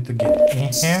we'll need to get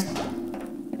in here.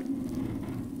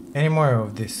 Any more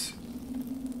of this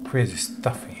crazy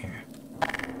stuff in here?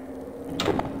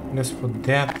 Let's put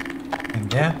that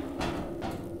and that.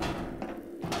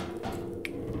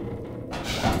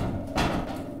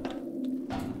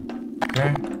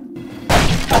 Okay.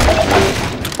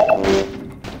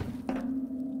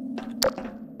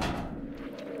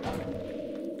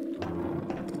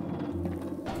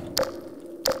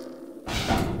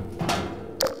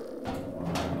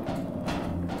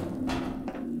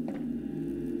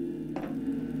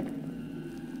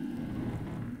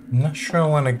 I'm not sure I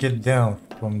want to get down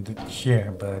from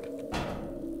here, but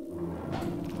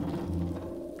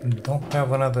I don't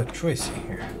have another choice in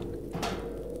here.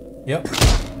 Yep.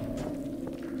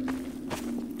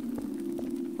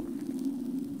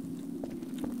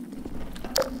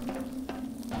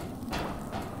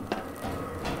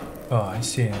 Oh, I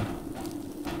see him.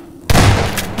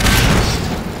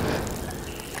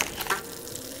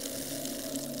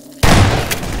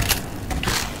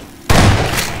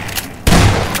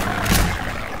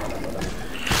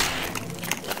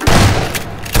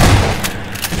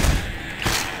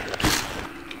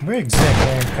 Where exactly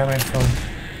am I coming from?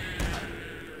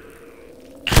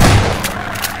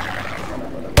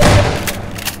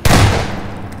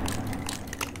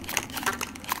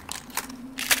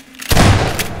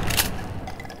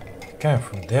 Coming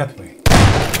from that way.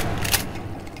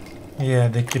 Yeah,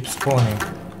 they keep spawning.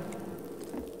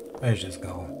 I just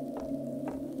go.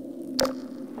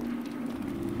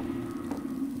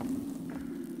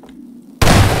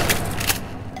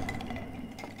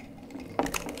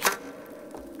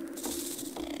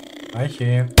 I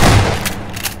hear you.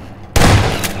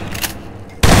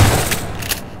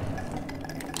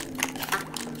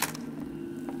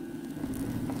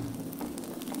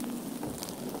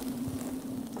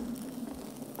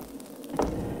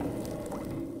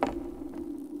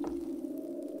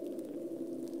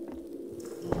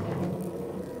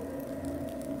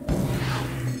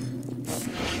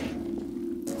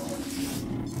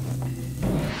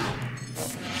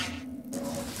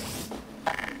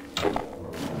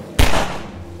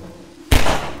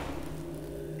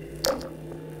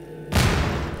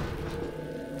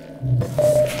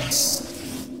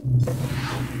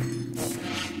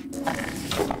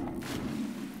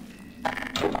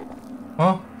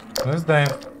 Oh, let's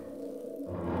dive.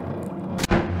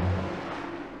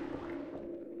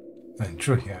 And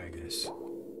through here, I guess.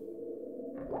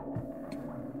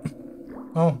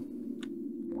 Oh.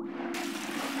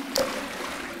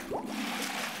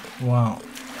 Wow.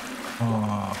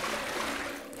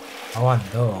 I want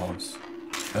those.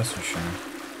 That's for sure.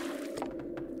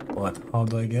 But how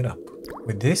do I get up?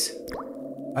 With this?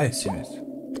 I assume it.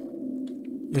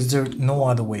 Is there no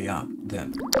other way up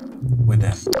then? With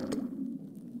them?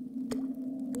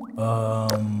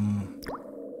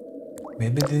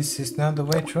 Maybe this is not the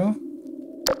way through?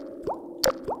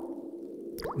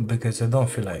 Because I don't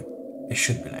feel like it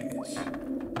should be like this.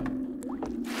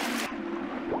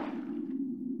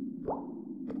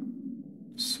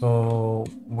 So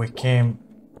we came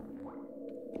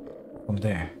from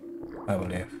there, I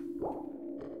believe.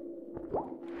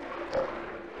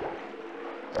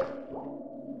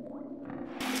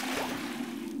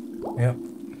 Yep.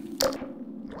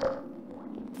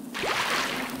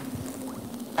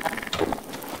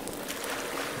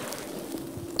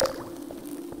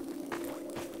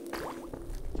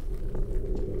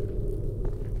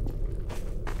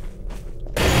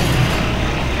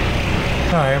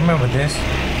 I remember this.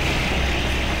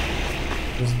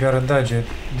 Just gotta dodge it.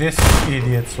 These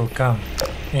idiots will come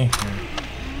in here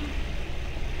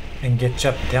and get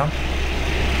chopped down.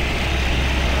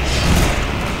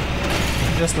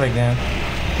 Just like that.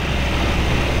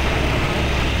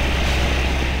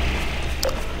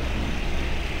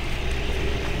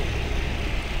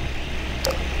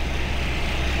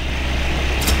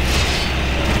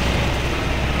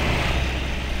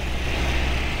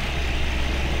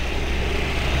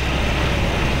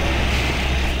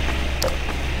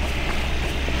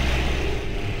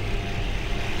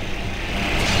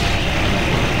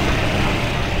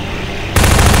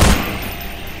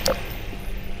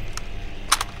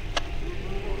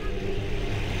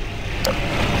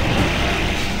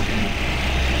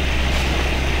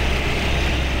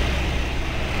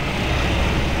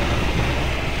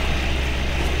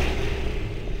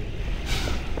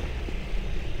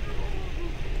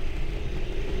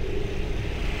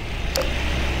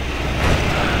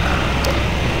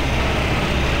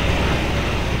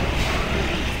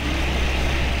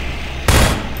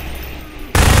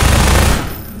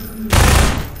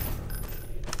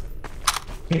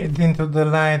 Get into the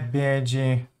light,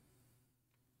 BIG.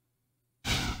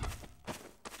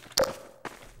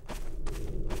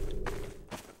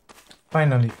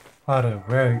 Finally, out of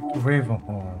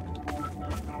Ravenholm.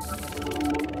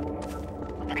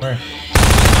 Where?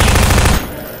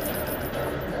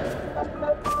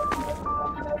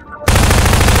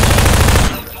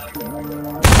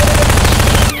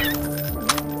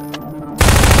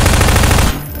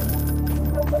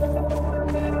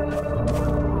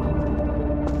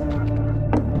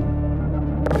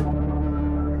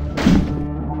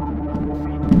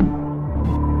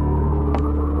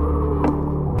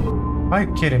 Are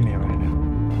you kidding me right now?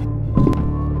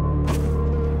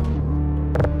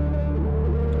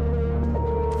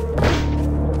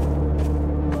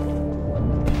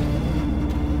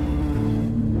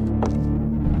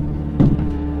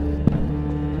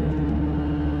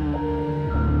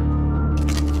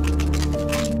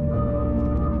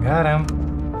 Got him.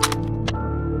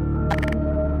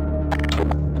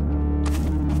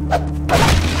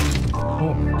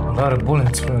 Oh, a lot of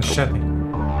bullets for the shotgun.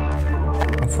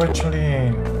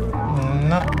 Unfortunately,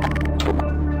 not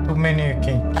too many you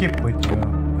can keep with you.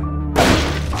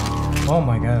 Oh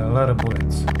my god, a lot of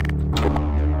bullets.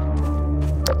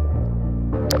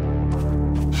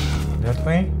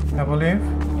 me, I believe.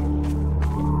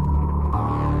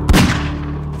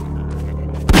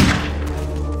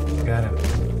 Got him.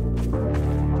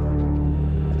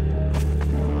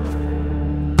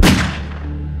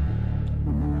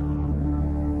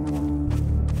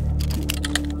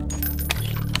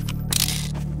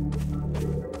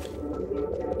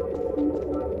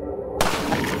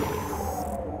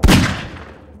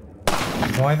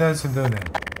 Why does he do that?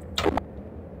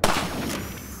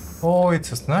 Oh,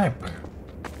 it's a sniper.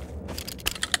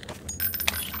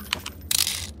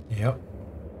 Yep,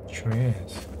 sure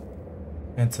is.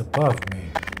 It's above me.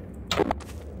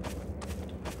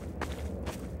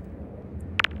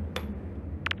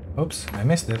 Oops, I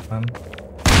missed that one.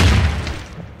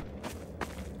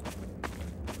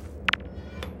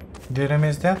 Did I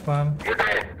miss that one?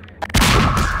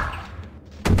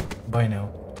 By now.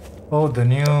 Oh, the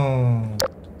new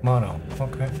model.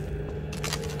 Okay.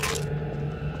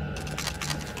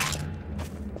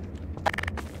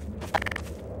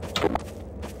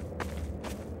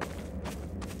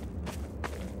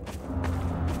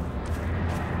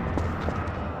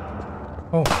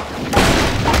 Oh.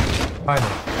 Hi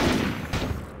there.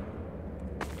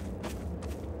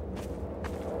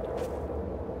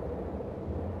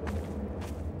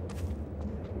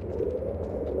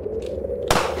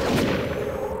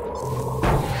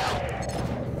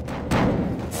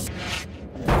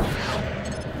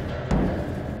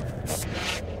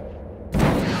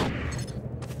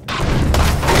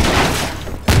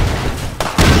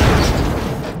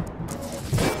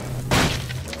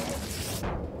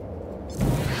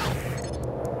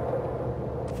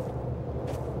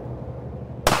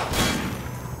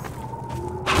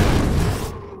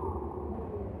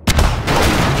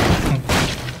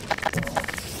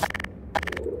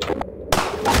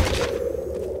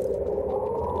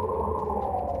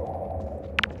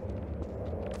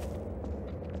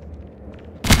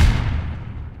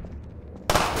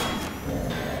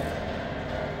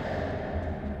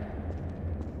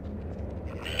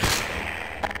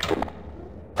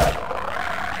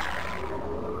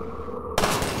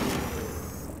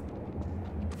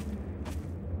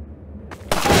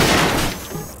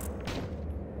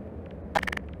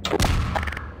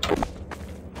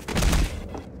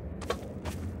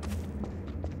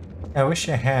 I wish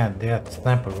I had that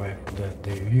sniper rifle that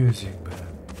they're using, but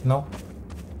no,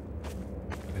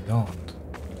 we don't.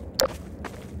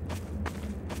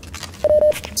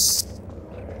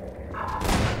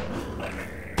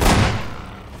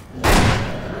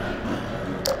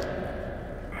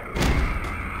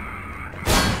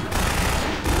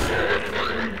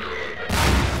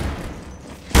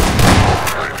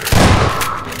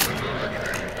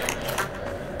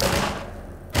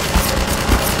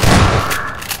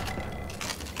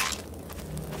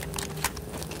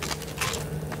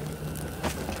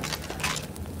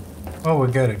 Oh,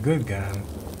 we got a good gun.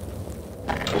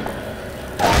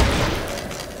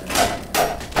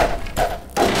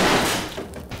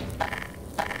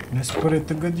 Let's put it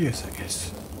to good use, I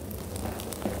guess.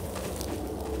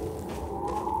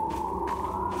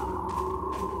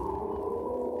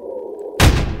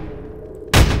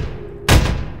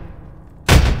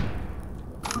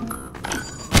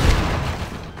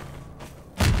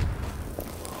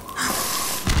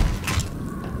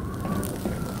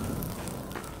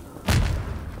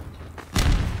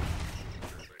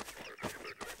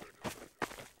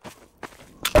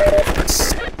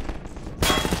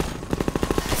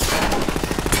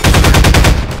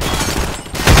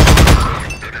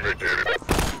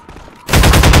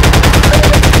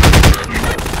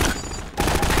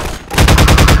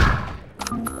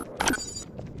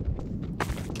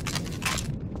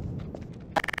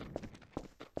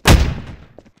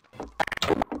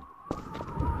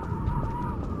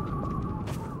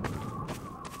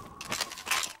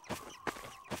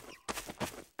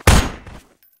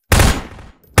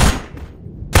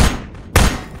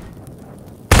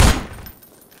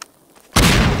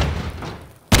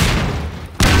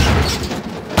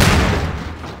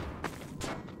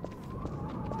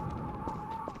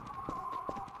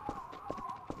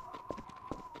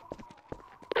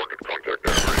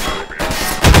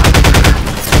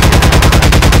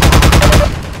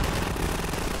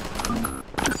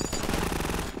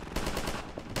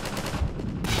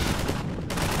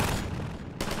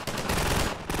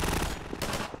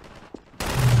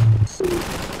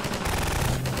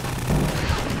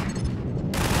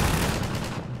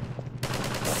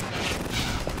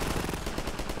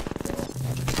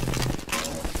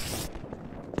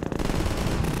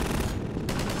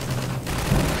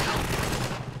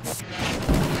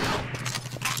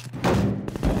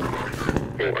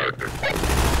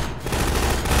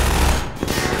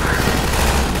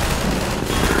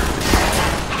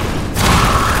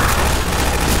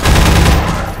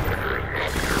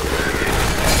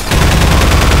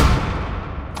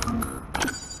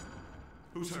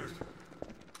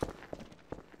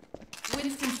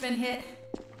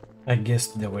 I guess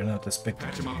they were not expecting.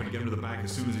 Patch him up and get him to the back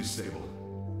as soon as he's stable.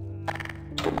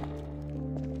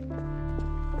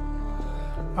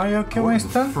 Are you okay, Gordon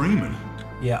Winston? Freeman.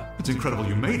 Yeah, It's incredible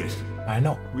you made it. I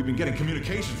know. We've been getting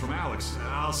communications from Alex.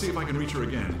 I'll see if I can reach her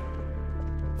again.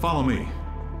 Follow me.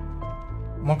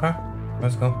 Okay,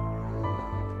 let's go.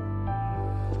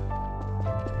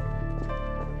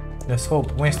 Let's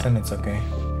hope Winston is okay.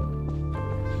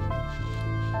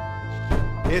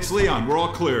 It's Leon. We're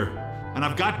all clear. And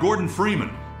I've got Gordon Freeman.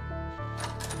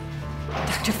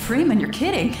 Dr. Freeman, you're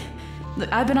kidding.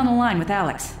 Look, I've been on the line with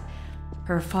Alex.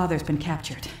 Her father's been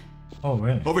captured. Oh,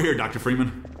 really? Over here, Dr.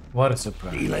 Freeman. What a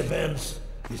surprise. Eli Vance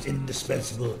is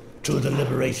indispensable to the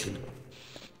liberation.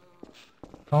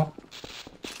 Oh.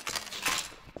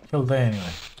 Kill there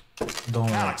anyway. Don't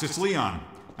worry. Alex, it's Leon.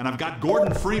 And I've got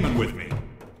Gordon Freeman with me.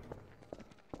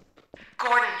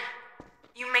 Gordon,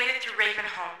 you made it through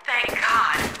Ravenholm. Thank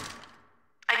God.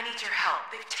 I need your help.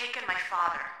 They've taken my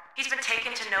father. He's been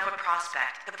taken to Nova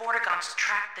Prospect. The Vortigaunts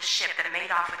tracked the ship that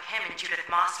made off with him and Judith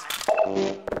Mossman.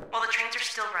 While the trains are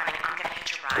still running, I'm gonna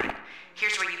hitch a ride.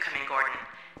 Here's where you come in, Gordon.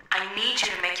 I need you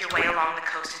to make your way along the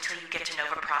coast until you get to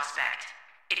Nova Prospect.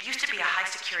 It used to be a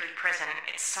high-security prison.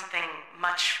 It's something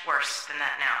much worse than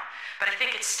that now. But I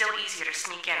think it's still easier to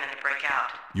sneak in than to break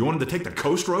out. You wanted to take the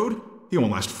coast road? You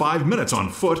won't last 5 minutes on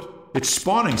foot. It's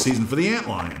spawning season for the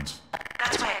antlions.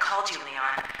 That's why I called you,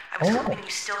 Leon. I was hoping you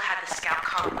still had the scout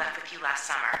car we left with you last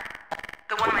summer.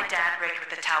 The one my dad rigged with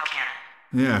the Tau cannon.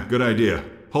 Yeah, good idea.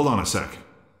 Hold on a sec.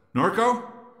 Norco?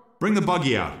 Bring the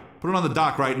buggy out. Put it on the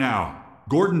dock right now.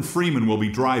 Gordon Freeman will be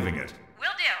driving it.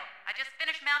 Will do. I just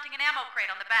finished mounting an ammo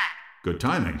crate on the back. Good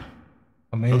timing.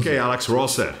 Amazing. Okay, Alex, we're all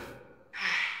set.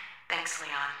 Thanks,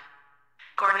 Leon.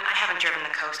 Gordon, I haven't driven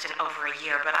the coast in over a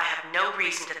year, but I have no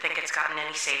reason to think it's gotten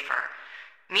any safer.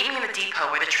 Meet me in the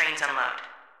depot where the trains unload.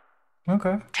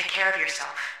 Okay. Take care of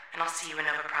yourself, and I'll see you in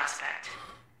Nova Prospect.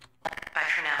 Bye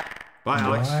for now. Bye,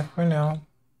 Alex. Bye for now.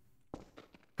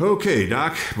 Okay,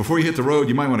 Doc. Before you hit the road,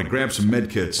 you might want to grab some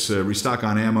med kits, restock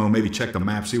on ammo, maybe check the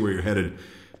map, see where you're headed.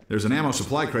 There's an ammo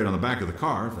supply crate on the back of the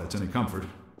car, if that's any comfort.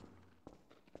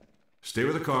 Stay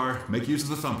with the car, make use of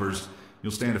the thumpers.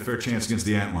 You'll stand a fair chance against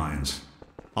the antlions.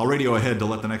 I'll radio ahead to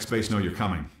let the next base know you're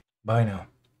coming. Bye now.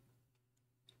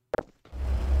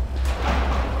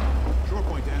 Shore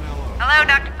point to NLO. Hello,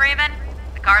 Dr. Freeman.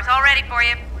 The car's all ready for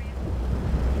you.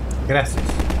 Gracias.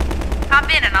 Hop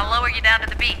in and I'll lower you down to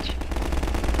the beach.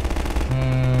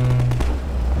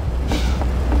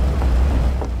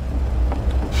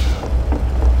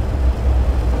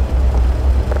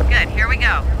 Good, here we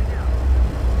go.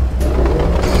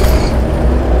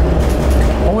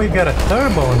 Oh, we got a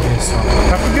turbo on this one.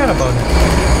 I forgot about it.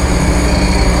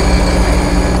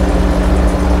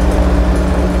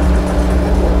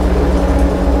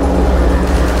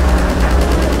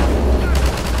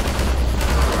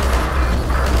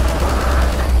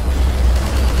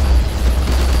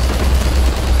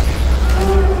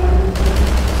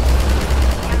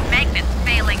 Magnet's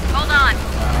failing. Hold on.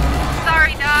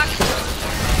 Sorry, Doc.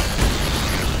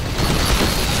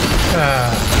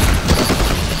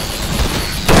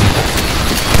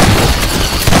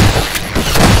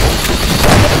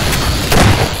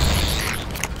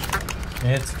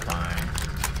 It's fine.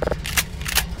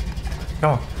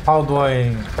 Come on. How do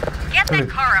I... Get that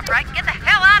car up, right? Get the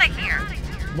hell out of here.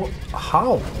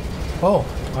 How? Oh,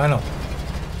 I know.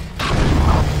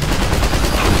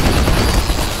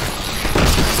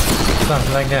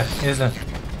 Something like that, isn't it?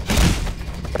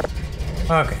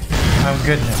 Okay, I'm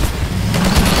good now.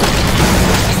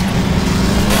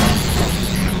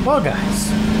 Well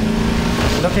guys,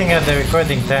 looking at the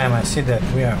recording time, I see that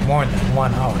we are more than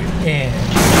 1 hour in.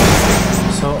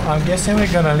 So I'm guessing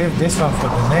we're gonna leave this one for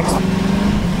the next one.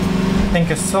 Thank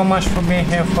you so much for being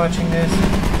here watching this.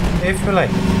 If you like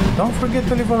it, don't forget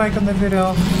to leave a like on the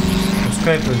video.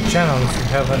 Subscribe to the channel if you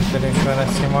haven't, if you wanna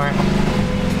see more.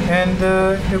 And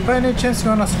if by any chance you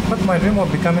wanna support my dream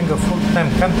of becoming a full-time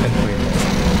content creator,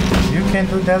 you can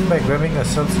do that by grabbing a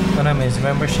Sales Economies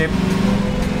membership.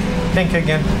 Thank you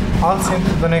again. I'll see you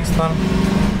to the next one.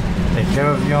 Take care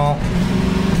of you all.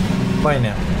 Bye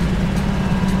now.